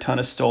career, ton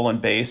of stolen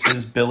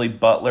bases. Billy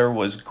Butler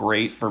was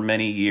great for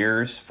many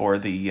years for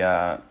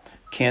the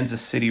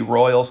Kansas City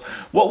Royals.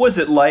 What was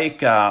it like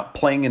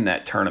playing in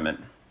that tournament?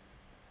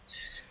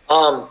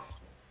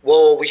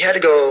 Well, we had to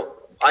go.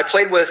 I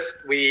played with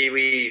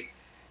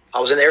I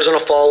was in the Arizona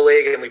Fall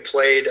League, and we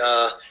played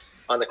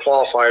on the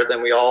qualifier.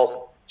 Then we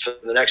all for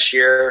the next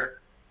year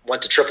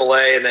went to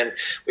AAA, and then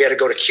we had to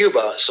go to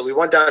Cuba. So we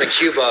went down to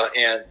Cuba,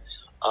 and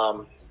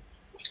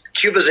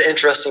Cuba's an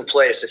interesting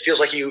place. It feels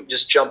like you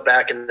just jump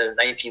back in the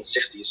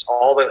 1960s.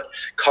 All the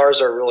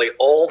cars are really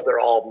old. They're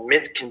all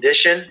mint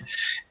condition,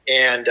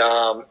 and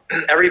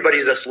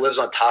everybody just lives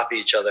on top of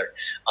each other.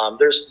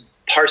 There's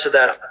parts of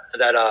that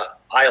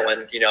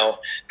island,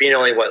 being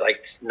only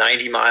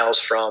 90 miles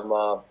from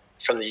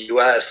the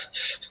U.S.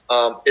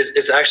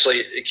 It's actually,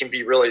 it can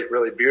be really,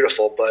 really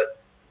beautiful, but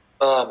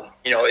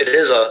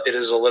it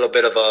is a little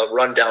bit of a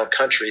rundown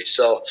country.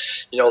 So,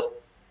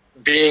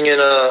 being in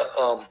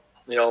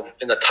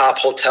in the top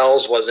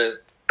hotels wasn't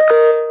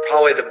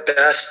probably the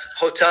best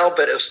hotel,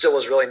 but it still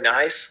was really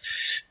nice.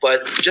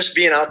 But just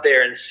being out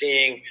there and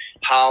seeing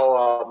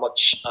how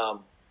much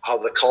how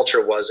the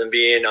culture was, and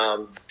being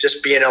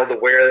just being able to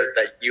wear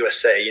that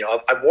USA.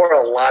 I wore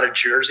a lot of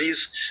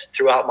jerseys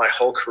throughout my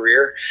whole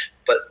career,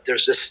 but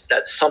there's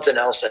that's something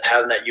else that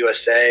having that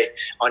USA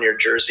on your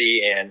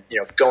jersey, and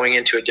going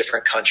into a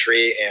different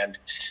country, and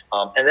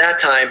that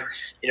time,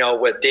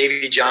 with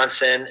Davey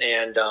Johnson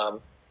and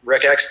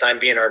Rick Eckstein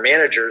being our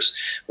managers,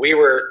 we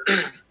were,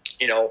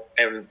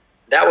 and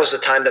that was the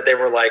time that they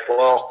were like,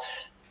 well,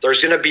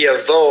 there's going to be a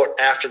vote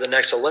after the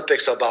next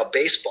Olympics about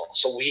baseball.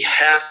 So we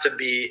have to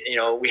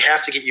we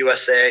have to get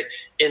USA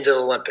into the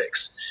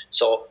Olympics.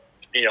 So,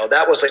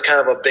 that was kind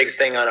of a big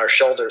thing on our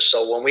shoulders.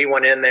 So when we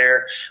went in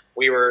there,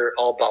 we were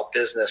all about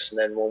business. And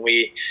then when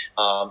we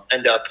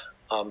end up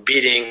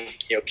beating,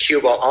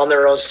 Cuba on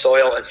their own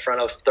soil in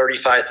front of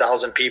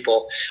 35,000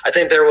 people, I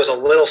think there was a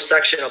little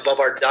section above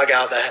our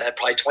dugout that had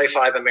probably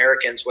 25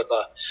 Americans with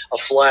a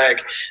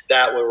flag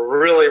that were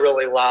really,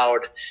 really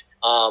loud.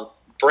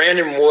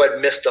 Brandon Wood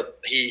missed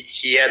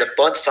he had a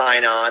bunt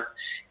sign on,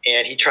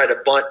 and he tried to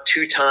bunt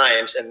 2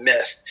 times and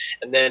missed,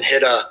 and then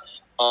hit a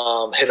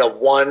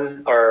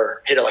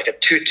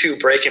 2-2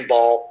 breaking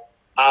ball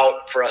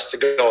out for us to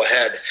go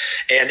ahead.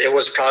 And it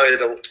was probably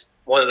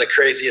one of the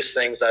craziest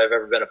things I've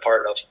ever been a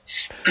part of.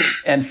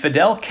 And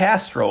Fidel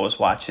Castro was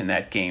watching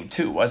that game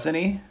too, wasn't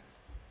he?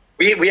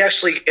 We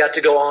actually got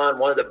to go on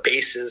one of the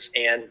bases,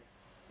 and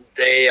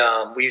they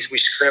we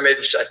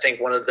scrimmaged, I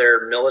think, one of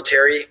their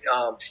military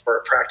for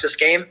a practice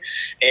game,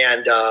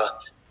 and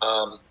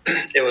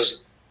it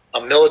was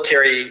a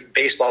military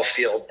baseball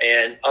field,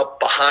 and up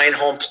behind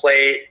home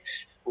plate,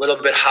 a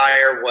little bit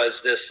higher,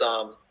 was this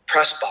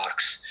press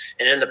box.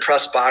 And in the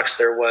press box,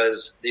 there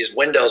was these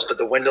windows, but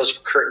the windows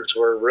curtains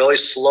were really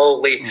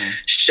slowly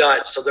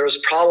shut. So there was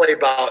probably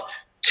about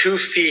 2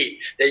 feet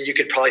that you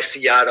could probably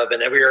see out of,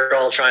 and we were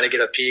all trying to get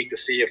a peek to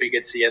see if we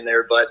could see in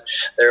there. But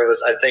there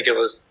was, I think it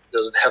was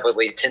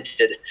heavily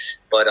tinted.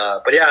 But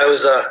yeah,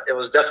 it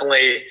was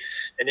definitely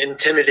an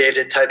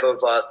intimidated type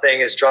of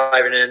thing, is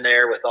driving in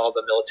there with all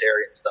the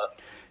military and stuff.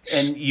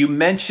 And you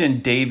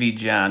mentioned Davey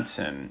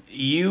Johnson.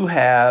 You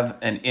have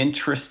an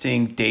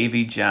interesting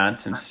Davey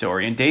Johnson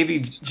story. And Davey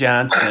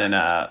Johnson,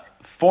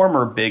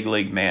 former big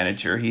league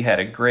manager, he had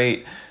a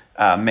great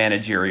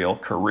managerial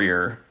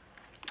career.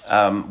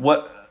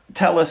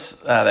 Tell us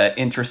that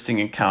interesting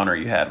encounter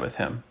you had with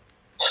him.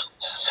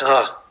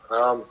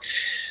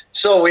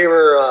 So we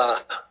were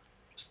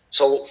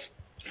so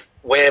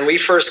when we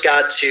first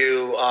got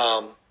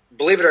to,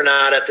 believe it or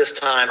not, at this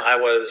time I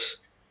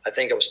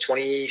think I was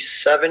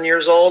 27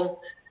 years old,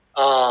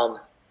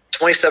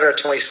 27 or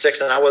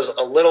 26, and I was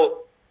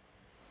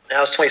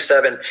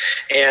 27.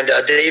 And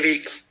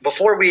Davey,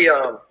 before we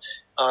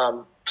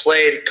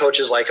played,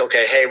 coaches like,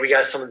 okay, hey, we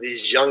got some of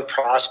these young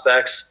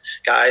prospects,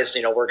 guys.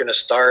 We're going to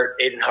start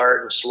Aiden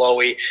Hart and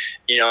Slowey.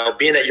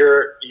 Being that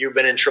you've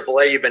been in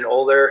AAA, you've been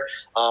older.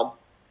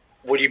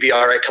 Would you be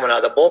all right coming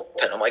out of the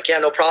bullpen? I'm like, yeah,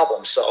 no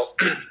problem. So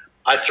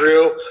I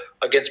threw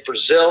against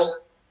Brazil,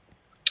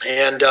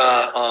 and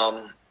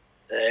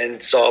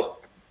so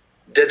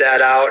did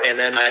that out, and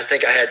then I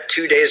think I had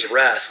 2 days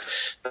rest.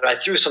 But I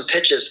threw a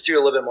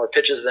little bit more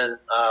pitches than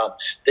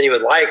he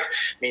would like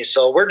me.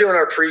 So we're doing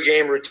our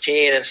pregame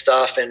routine and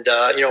stuff, and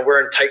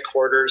we're in tight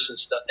quarters and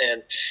stuff.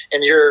 And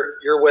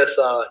you're with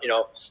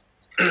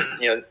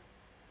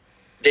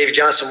Davey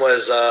Johnson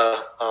was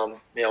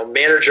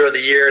manager of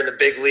the year in the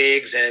big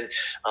leagues, and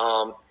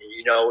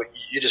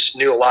you just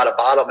knew a lot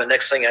about him. And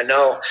next thing I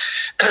know,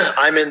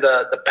 I'm in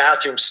the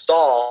bathroom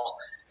stall.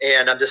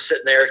 And I'm just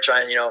sitting there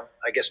trying,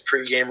 I guess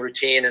pregame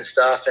routine and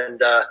stuff.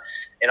 And all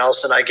of a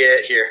sudden I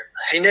get here,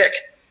 hey, Nick.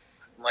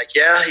 I'm like,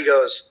 yeah. He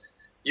goes,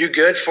 you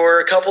good for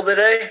a couple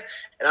today?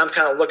 And I'm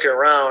kind of looking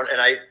around, and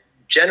I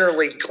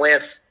generally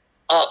glance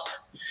up,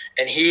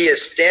 and he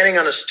is standing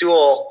on a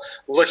stool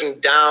looking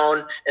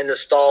down in the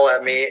stall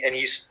at me. And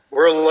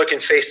we're looking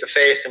face to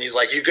face, and he's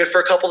like, you good for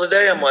a couple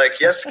today? I'm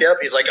like, yes, Skip.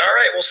 He's like, all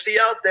right, we'll see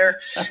you out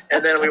there.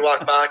 And then we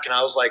walked back, and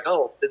I was like,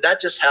 oh, did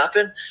that just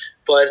happen?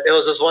 But it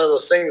was just one of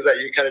those things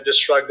that you kind of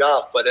just shrugged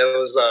off. But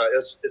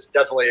it's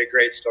definitely a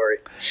great story.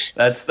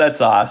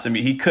 That's awesome.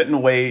 He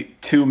couldn't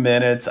wait 2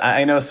 minutes.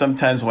 I know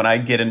sometimes when I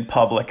get in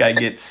public, I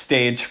get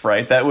stage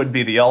fright. That would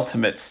be the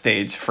ultimate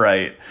stage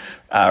fright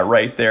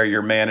right there.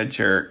 Your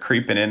manager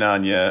creeping in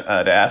on you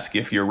to ask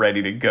if you're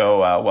ready to go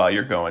while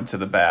you're going to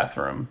the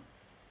bathroom.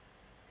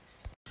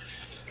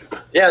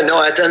 Yeah,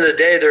 no, at the end of the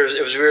day,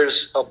 it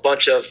was a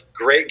bunch of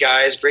great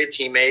guys, great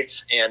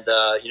teammates. And,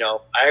 I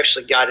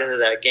actually got into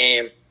that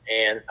game.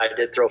 And I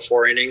did throw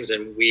 4 innings,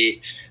 and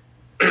we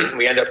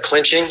ended up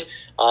clinching,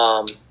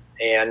 and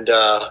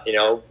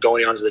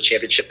going on to the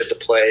championship to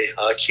play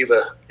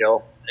Cuba,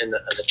 in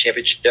the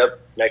championship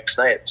next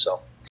night.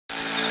 So,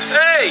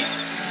 hey,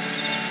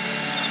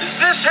 is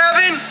this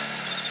heaven?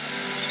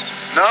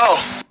 No.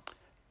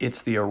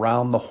 It's the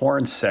Around the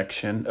Horn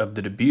section of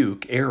the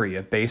Dubuque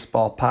Area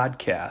Baseball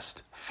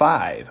Podcast.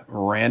 5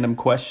 random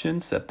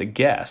questions that the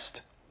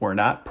guest were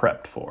not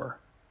prepped for.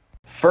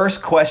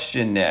 First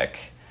question,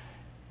 Nick.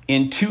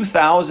 In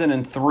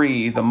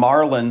 2003, the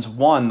Marlins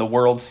won the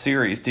World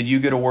Series. Did you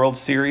get a World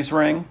Series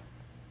ring?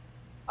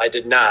 I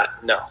did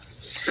not. No.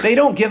 They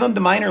don't give them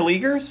to minor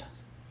leaguers?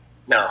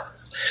 No.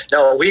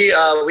 We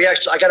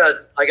actually I got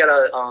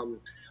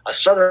a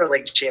Southern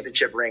League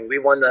championship ring. We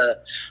won the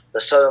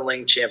Southern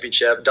League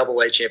championship,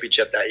 AA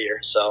championship that year.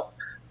 So,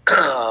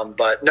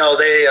 but no,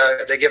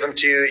 they give them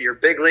to your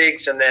big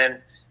leagues, and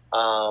then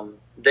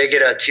they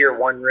get a Tier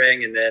 1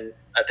 ring, and then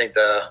I think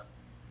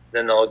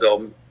then they'll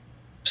go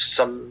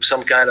some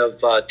kind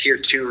of Tier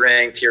 2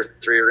 ring, Tier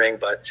 3 ring.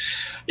 But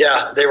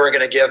yeah, they weren't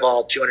going to give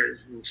all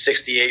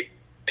 268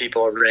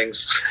 people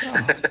rings.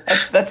 Oh,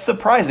 that's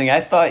surprising. I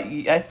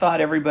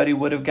thought everybody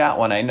would have got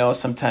one. I know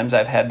sometimes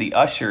I've had the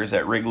ushers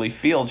at Wrigley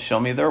Field show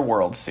me their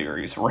World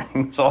Series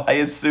ring, so I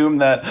assume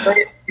that's a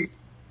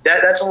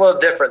little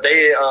different.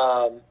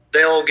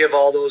 They'll give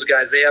all those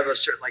guys. They have a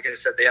certain, like I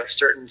said, they have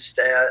certain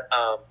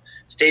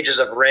stages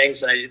of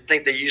rings, and I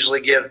think they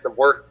usually give the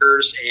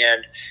workers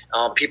and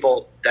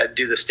people that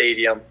do the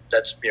stadium.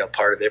 That's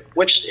part of it.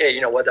 Which, hey,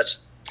 you know what?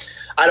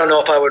 I don't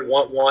know if I would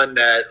want one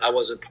that I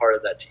wasn't part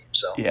of that team.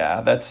 So yeah,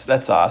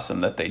 that's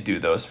awesome that they do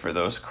those for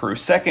those crew.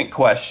 Second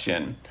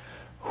question: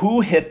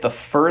 who hit the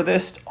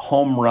furthest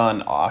home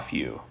run off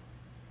you?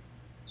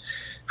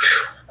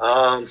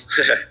 Let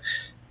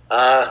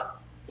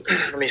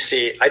me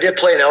see. I did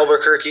play in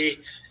Albuquerque,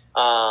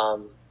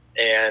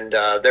 and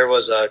there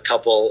was a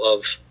couple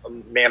of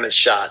mammoth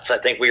shots. I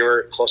think we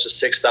were close to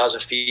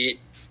 6,000 feet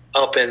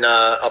up in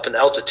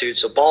altitude.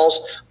 So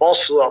balls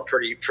flew out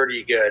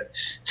pretty good.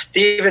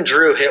 Steven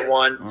Drew hit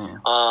one.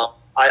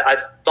 I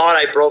thought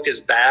I broke his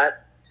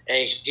bat,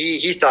 and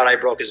he thought I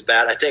broke his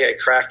bat. I think I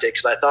cracked it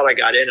because I thought I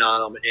got in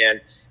on him,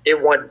 and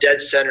it went dead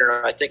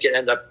center. I think they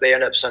ended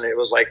up sending it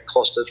was like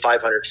close to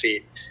 500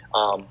 feet.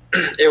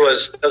 It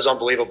was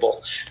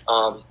unbelievable.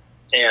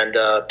 And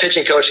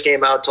pitching coach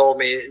came out, told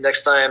me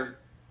next time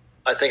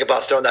I think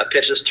about throwing that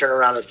pitch, just turn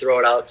around and throw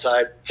it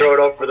outside, throw it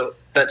over the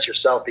fence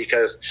yourself,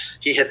 because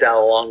he hit that a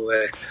long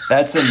way.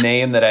 That's a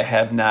name that I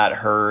have not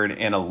heard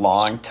in a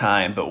long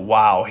time, but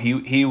wow,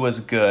 he was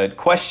good.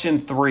 Question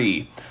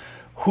 3,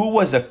 who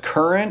was a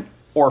current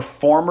or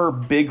former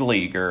big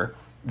leaguer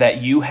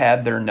that you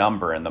had their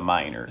number in the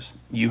minors?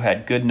 You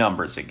had good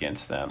numbers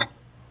against them.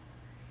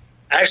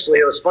 Actually,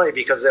 it was funny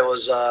because it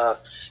was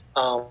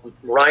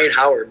Ryan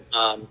Howard.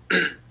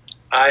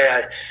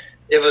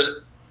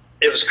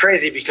 It was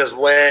crazy because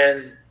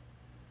when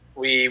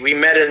we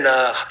met in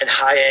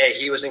high A,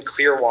 he was in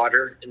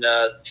Clearwater in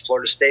the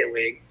Florida State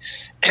League,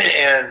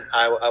 and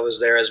I was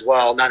there as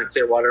well. Not in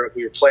Clearwater,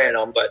 we were playing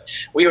them, but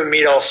we would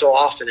meet all so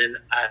often, and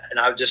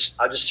I would just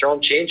throw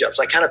him changeups.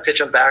 I kind of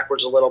pitch him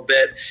backwards a little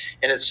bit,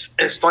 and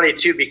it's funny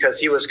too because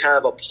he was kind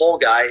of a pull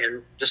guy,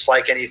 and just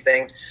like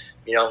anything,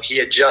 you know, he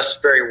adjusts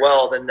very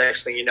well. The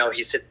next thing you know,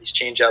 he's hitting these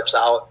changeups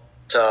out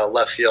to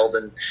left field,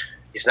 and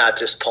he's not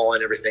just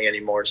pulling everything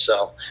anymore.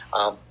 So,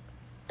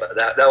 but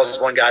that was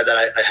one guy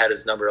that I had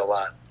his number a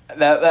lot.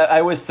 That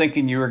I was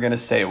thinking you were going to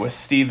say it was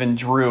Steven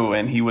Drew,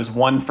 and he was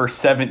 1 for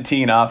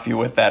 17 off you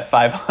with that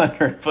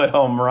 500-foot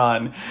home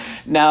run.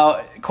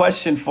 Now,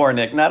 question 4,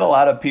 Nick. Not a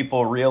lot of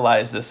people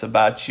realize this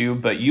about you,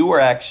 but you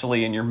were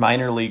actually in your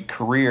minor league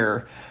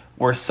career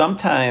were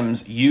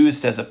sometimes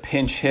used as a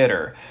pinch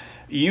hitter.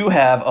 You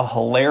have a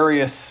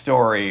hilarious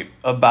story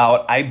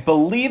about, I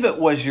believe it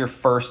was your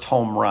first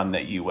home run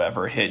that you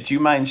ever hit. Do you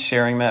mind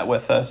sharing that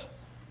with us?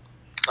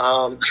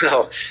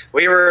 No,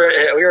 we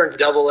were in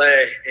Double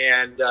A,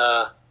 and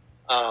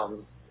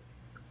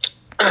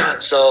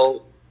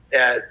so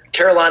at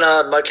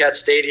Carolina Mudcat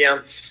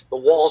Stadium, the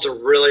walls are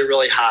really,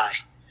 really high,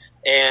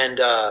 and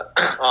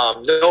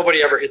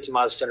nobody ever hits them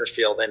out of center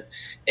field.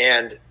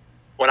 And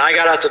when I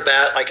got out to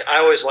bat, like I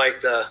always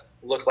liked to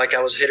look like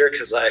I was a hitter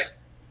because I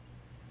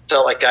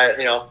felt like I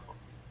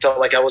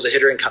was a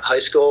hitter in high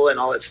school and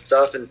all that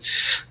stuff. And,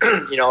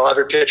 you know,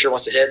 every pitcher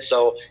wants to hit.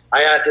 So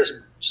I had this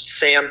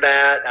Sam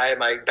bat. I had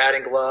my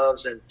batting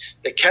gloves, and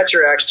the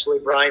catcher, actually,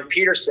 Brian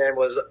Peterson,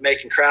 was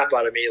making crap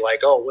out of me.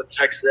 Like, oh, what the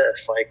heck's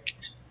this? Like,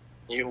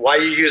 why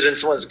are you using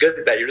someone's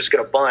good bat? You're just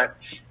going to bunt.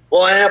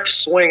 Well, I ended up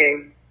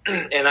swinging,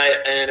 and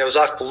it was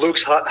off Luke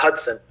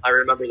Hudson. I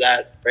remember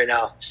that right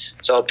now.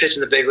 So pitching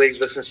the big leagues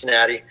with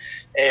Cincinnati.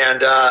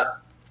 And,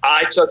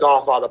 I took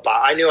off on the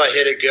ball. I knew I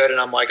hit it good, and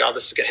I'm like, oh,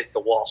 this is going to hit the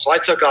wall. So I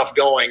took off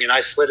going, and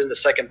I slid into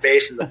second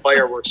base, and the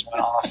fireworks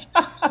went off.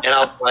 And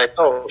I was like,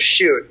 oh,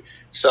 shoot.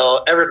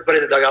 So everybody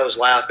in the dugout was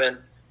laughing.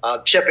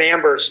 Chip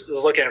Ambers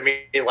was looking at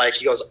me like,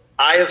 he goes,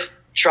 I have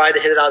tried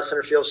to hit it out of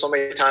center field so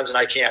many times, and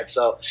I can't.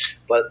 So,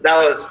 but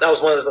that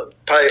was one of the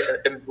probably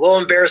a little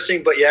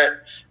embarrassing, but yet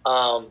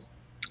a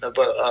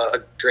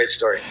great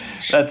story.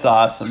 That's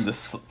awesome, the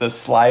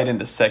slide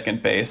into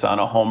second base on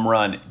a home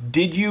run.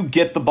 Did you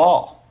get the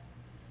ball?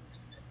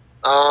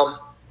 I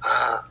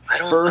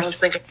don't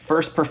think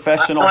first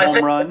professional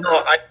home run.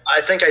 No,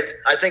 I think I did.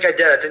 I think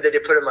they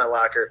did put it in my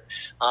locker.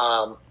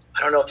 I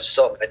don't know if it's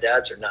still at my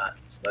dad's or not.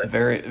 But.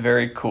 Very,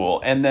 very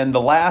cool. And then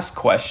the last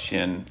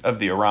question of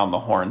the Around the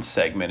Horn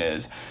segment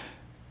is,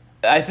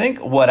 I think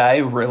what I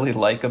really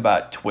like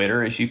about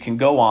Twitter is you can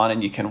go on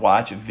and you can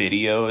watch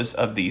videos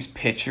of these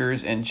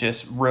pitchers and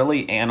just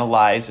really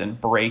analyze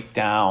and break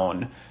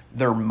down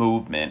their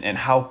movement and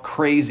how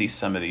crazy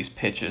some of these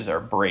pitches are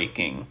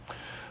breaking.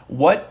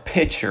 What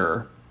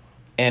pitcher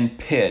and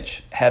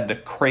pitch had the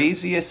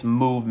craziest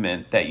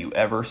movement that you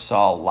ever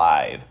saw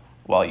live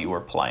while you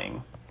were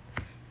playing?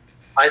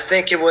 I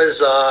think it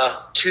was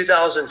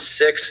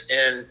 2006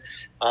 in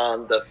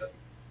the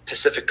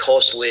Pacific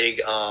Coast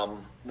League.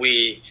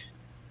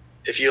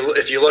 If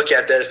you look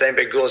at that, if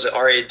anybody goes,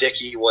 R.A.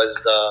 Dickey was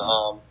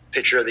the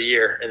pitcher of the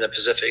year in the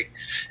Pacific,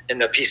 in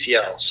the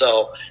PCL.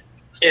 So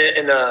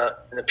in the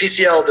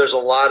PCL, there's a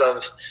lot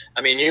of,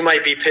 I mean, you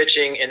might be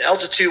pitching in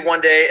altitude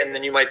one day, and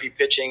then you might be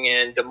pitching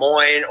in Des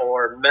Moines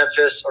or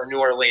Memphis or New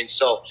Orleans.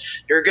 So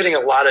you're getting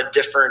a lot of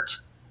different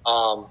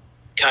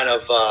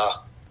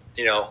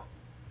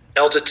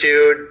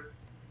altitude,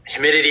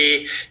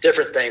 humidity,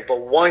 different thing.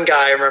 But one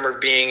guy, I remember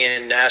being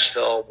in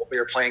Nashville, we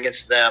were playing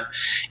against them,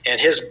 and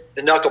his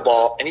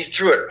knuckleball, and he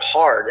threw it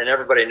hard, and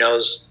everybody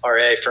knows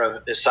R.A. from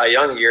his Cy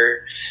Young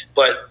year.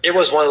 But it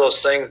was one of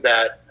those things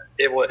that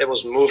it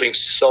was moving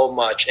so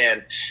much.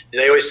 And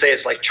they always say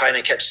it's like trying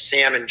to catch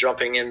salmon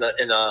jumping in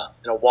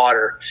a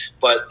water,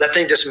 but that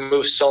thing just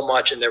moved so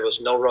much, and there was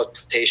no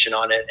rotation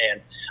on it.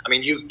 And I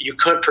mean, you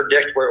couldn't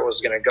predict where it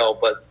was going to go,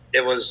 but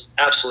it was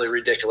absolutely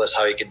ridiculous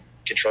how you could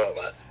control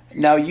that.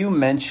 Now, you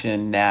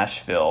mentioned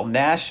Nashville.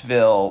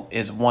 Nashville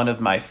is one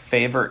of my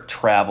favorite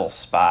travel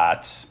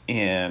spots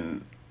in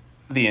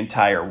the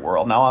entire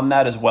world. Now, I'm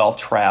not as well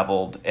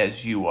traveled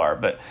as you are,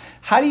 but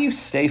how do you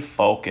stay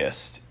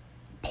focused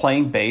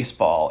playing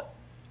baseball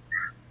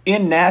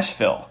in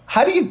Nashville?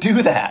 How do you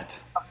do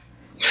that?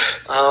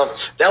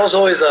 That was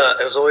always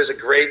a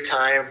great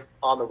time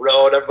on the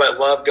road. Everybody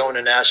loved going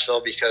to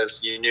Nashville because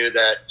you knew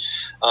that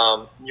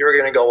you were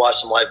going to go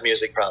watch some live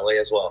music probably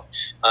as well.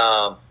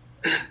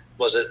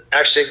 Was it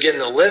actually getting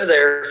to live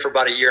there for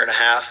about a year and a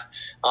half?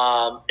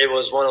 It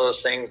was one of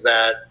those things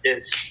that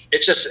it's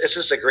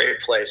just a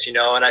great place, you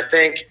know. And I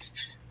think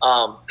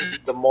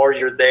the more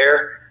you're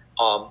there,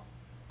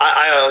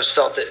 I always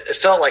felt it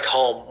felt like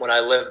home when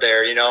I lived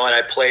there, you know. And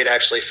I played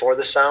actually for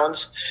the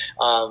Sounds,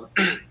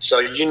 so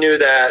you knew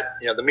that,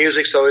 you know, the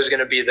music's always going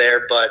to be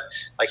there. But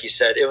like you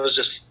said, it was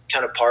just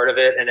kind of part of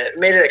it, and it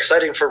made it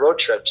exciting for road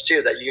trips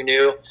too. That you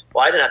knew,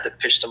 well, I didn't have to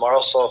pitch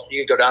tomorrow, so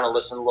you could go down and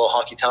listen to a little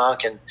honky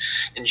tonk and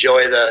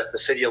enjoy the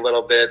city a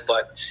little bit.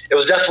 But it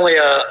was definitely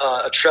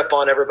a trip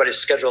on everybody's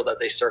schedule that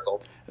they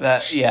circled.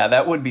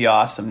 That would be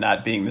awesome,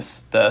 not being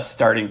the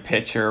starting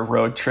pitcher,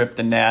 road trip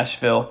to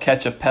Nashville,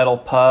 catch a pedal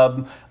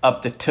pub,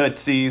 up to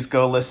Tootsie's,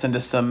 go listen to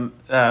some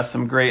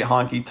great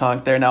honky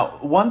tonk there. Now,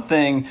 one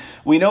thing,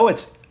 we know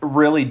it's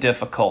really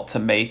difficult to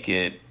make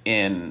it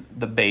in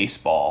the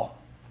baseball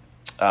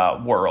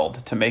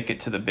world, to make it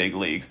to the big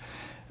leagues.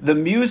 The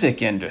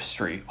music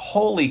industry,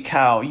 holy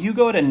cow, you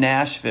go to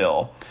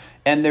Nashville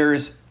and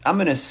there's, I'm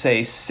going to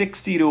say,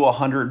 60 to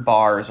 100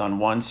 bars on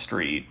one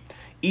street.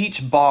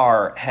 Each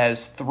bar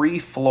has 3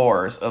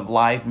 floors of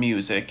live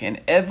music, and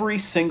every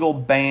single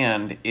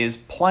band is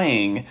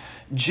playing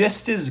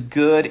just as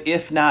good,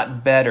 if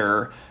not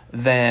better,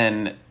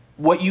 than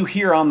what you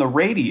hear on the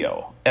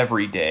radio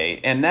every day.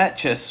 And that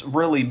just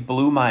really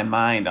blew my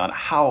mind on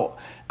how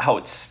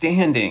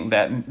outstanding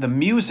that the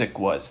music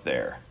was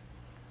there.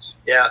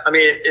 Yeah, I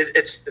mean,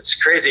 it's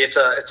crazy. It's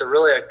a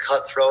really a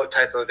cutthroat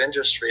type of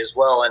industry as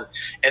well. And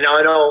now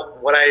I know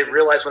what I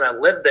realized when I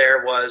lived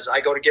there was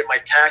I go to get my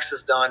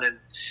taxes done, and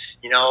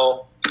you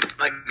know,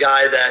 my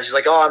guy he's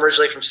like, oh, I'm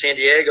originally from San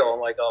Diego.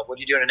 I'm like, oh, what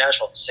are you doing in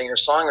Nashville? Singer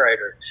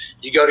songwriter.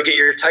 You go to get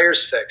your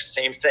tires fixed,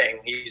 same thing.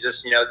 He's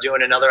just, you know,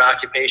 doing another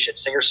occupation,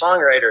 singer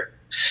songwriter.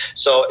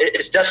 So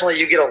it's definitely,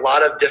 you get a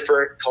lot of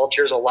different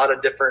cultures, a lot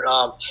of different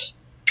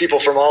people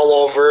from all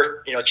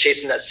over, you know,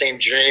 chasing that same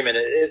dream, and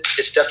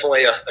it's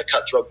definitely a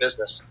cutthroat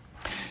business.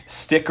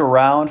 Stick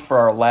around for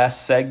our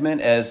last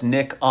segment as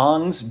Nick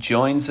Ungs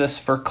joins us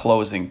for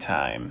closing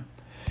time.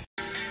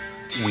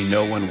 We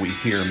know when we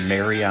hear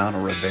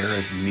Mariano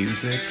Rivera's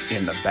music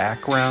in the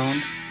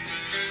background,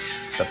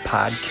 the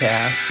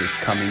podcast is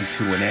coming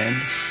to an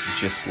end,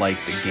 just like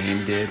the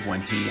game did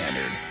when he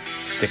entered.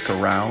 Stick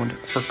around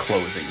for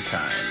closing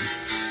time.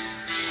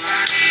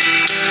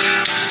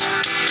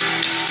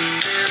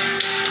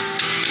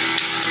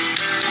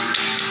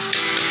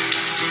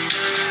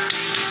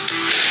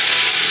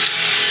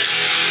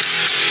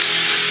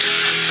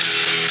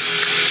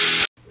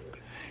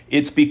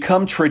 It's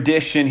become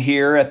tradition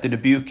here at the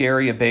Dubuque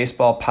Area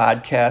Baseball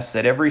Podcast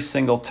that every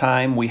single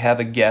time we have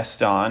a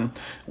guest on,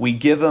 we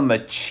give them a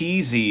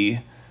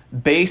cheesy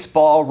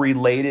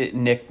baseball-related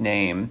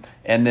nickname,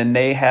 and then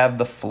they have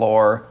the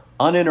floor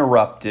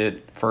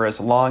uninterrupted for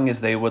as long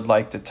as they would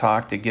like to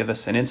talk, to give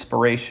us an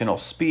inspirational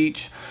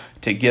speech,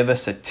 to give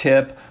us a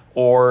tip,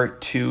 or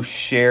to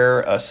share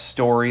a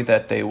story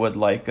that they would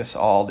like us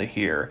all to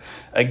hear.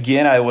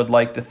 Again, I would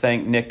like to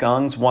thank Nick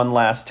Ungs one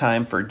last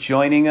time for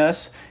joining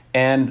us.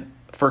 And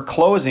for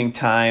closing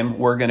time,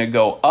 we're going to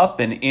go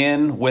up and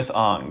in with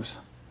Ungs.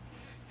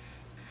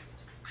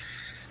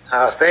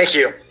 Thank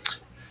you.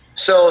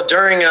 So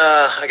during,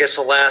 I guess,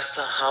 the last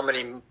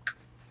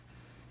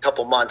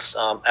couple months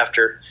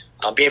after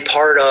being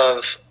part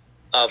of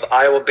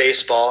Iowa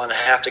baseball, and I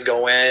have to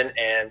go in,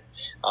 and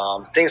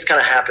things kind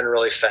of happen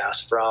really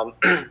fast, from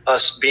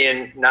us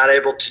being not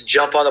able to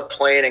jump on a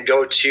plane and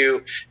go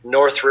to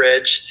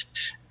Northridge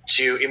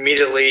to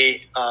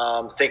immediately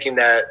thinking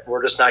that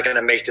we're just not going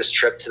to make this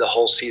trip, to the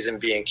whole season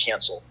being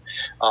canceled.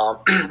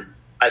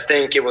 I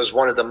think it was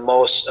one of the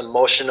most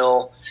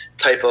emotional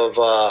type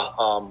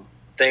of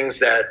things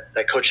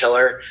that Coach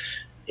Heller,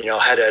 you know,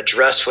 had to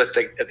address with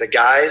the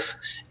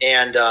guys.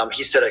 And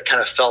he said it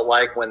kind of felt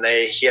like when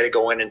he had to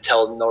go in and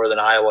tell Northern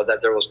Iowa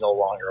that there was no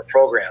longer a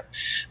program.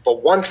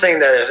 But one thing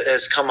that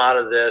has come out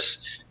of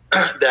this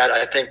that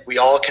I think we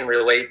all can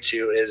relate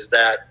to is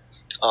that,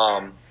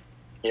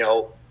 you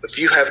know, if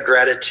you have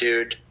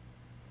gratitude,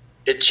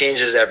 it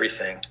changes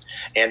everything.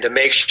 And to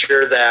make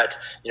sure that,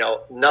 you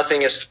know,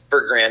 nothing is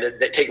for granted,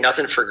 they take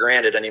nothing for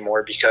granted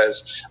anymore,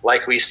 because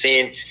like we've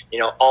seen, you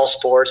know, all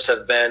sports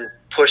have been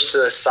pushed to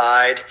the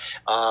side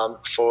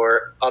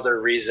for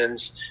other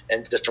reasons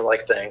and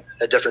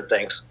different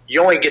things.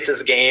 You only get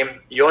this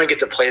game. You only get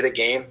to play the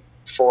game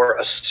for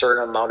a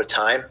certain amount of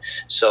time.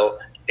 So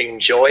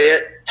enjoy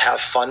it, have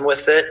fun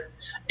with it,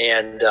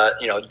 and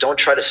don't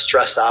try to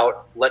stress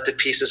out. Let the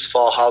pieces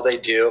fall how they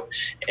do,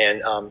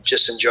 and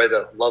just enjoy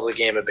the lovely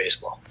game of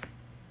baseball.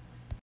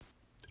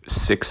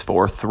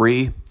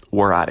 643.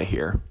 We're out of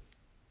here.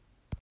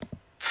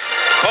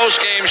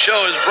 Post-game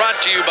show is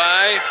brought to you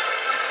by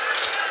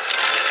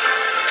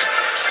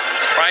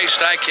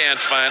Christ, I can't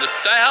find it.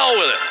 The hell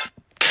with it.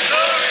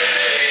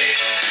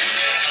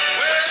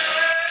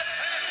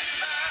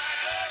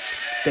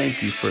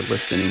 Thank you for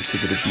listening to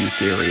the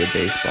Dubuque Area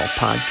Baseball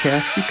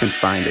Podcast. You can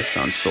find us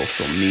on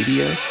social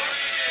media,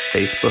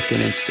 Facebook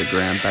and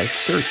Instagram by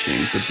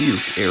searching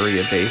Dubuque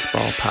Area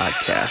Baseball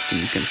Podcast.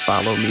 And you can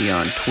follow me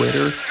on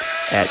Twitter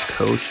at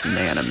Coach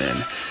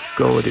Manaman.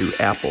 Go to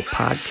Apple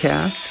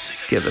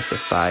Podcasts, give us a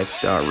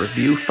 5-star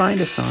review,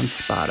 find us on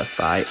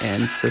Spotify,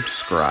 and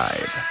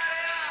subscribe.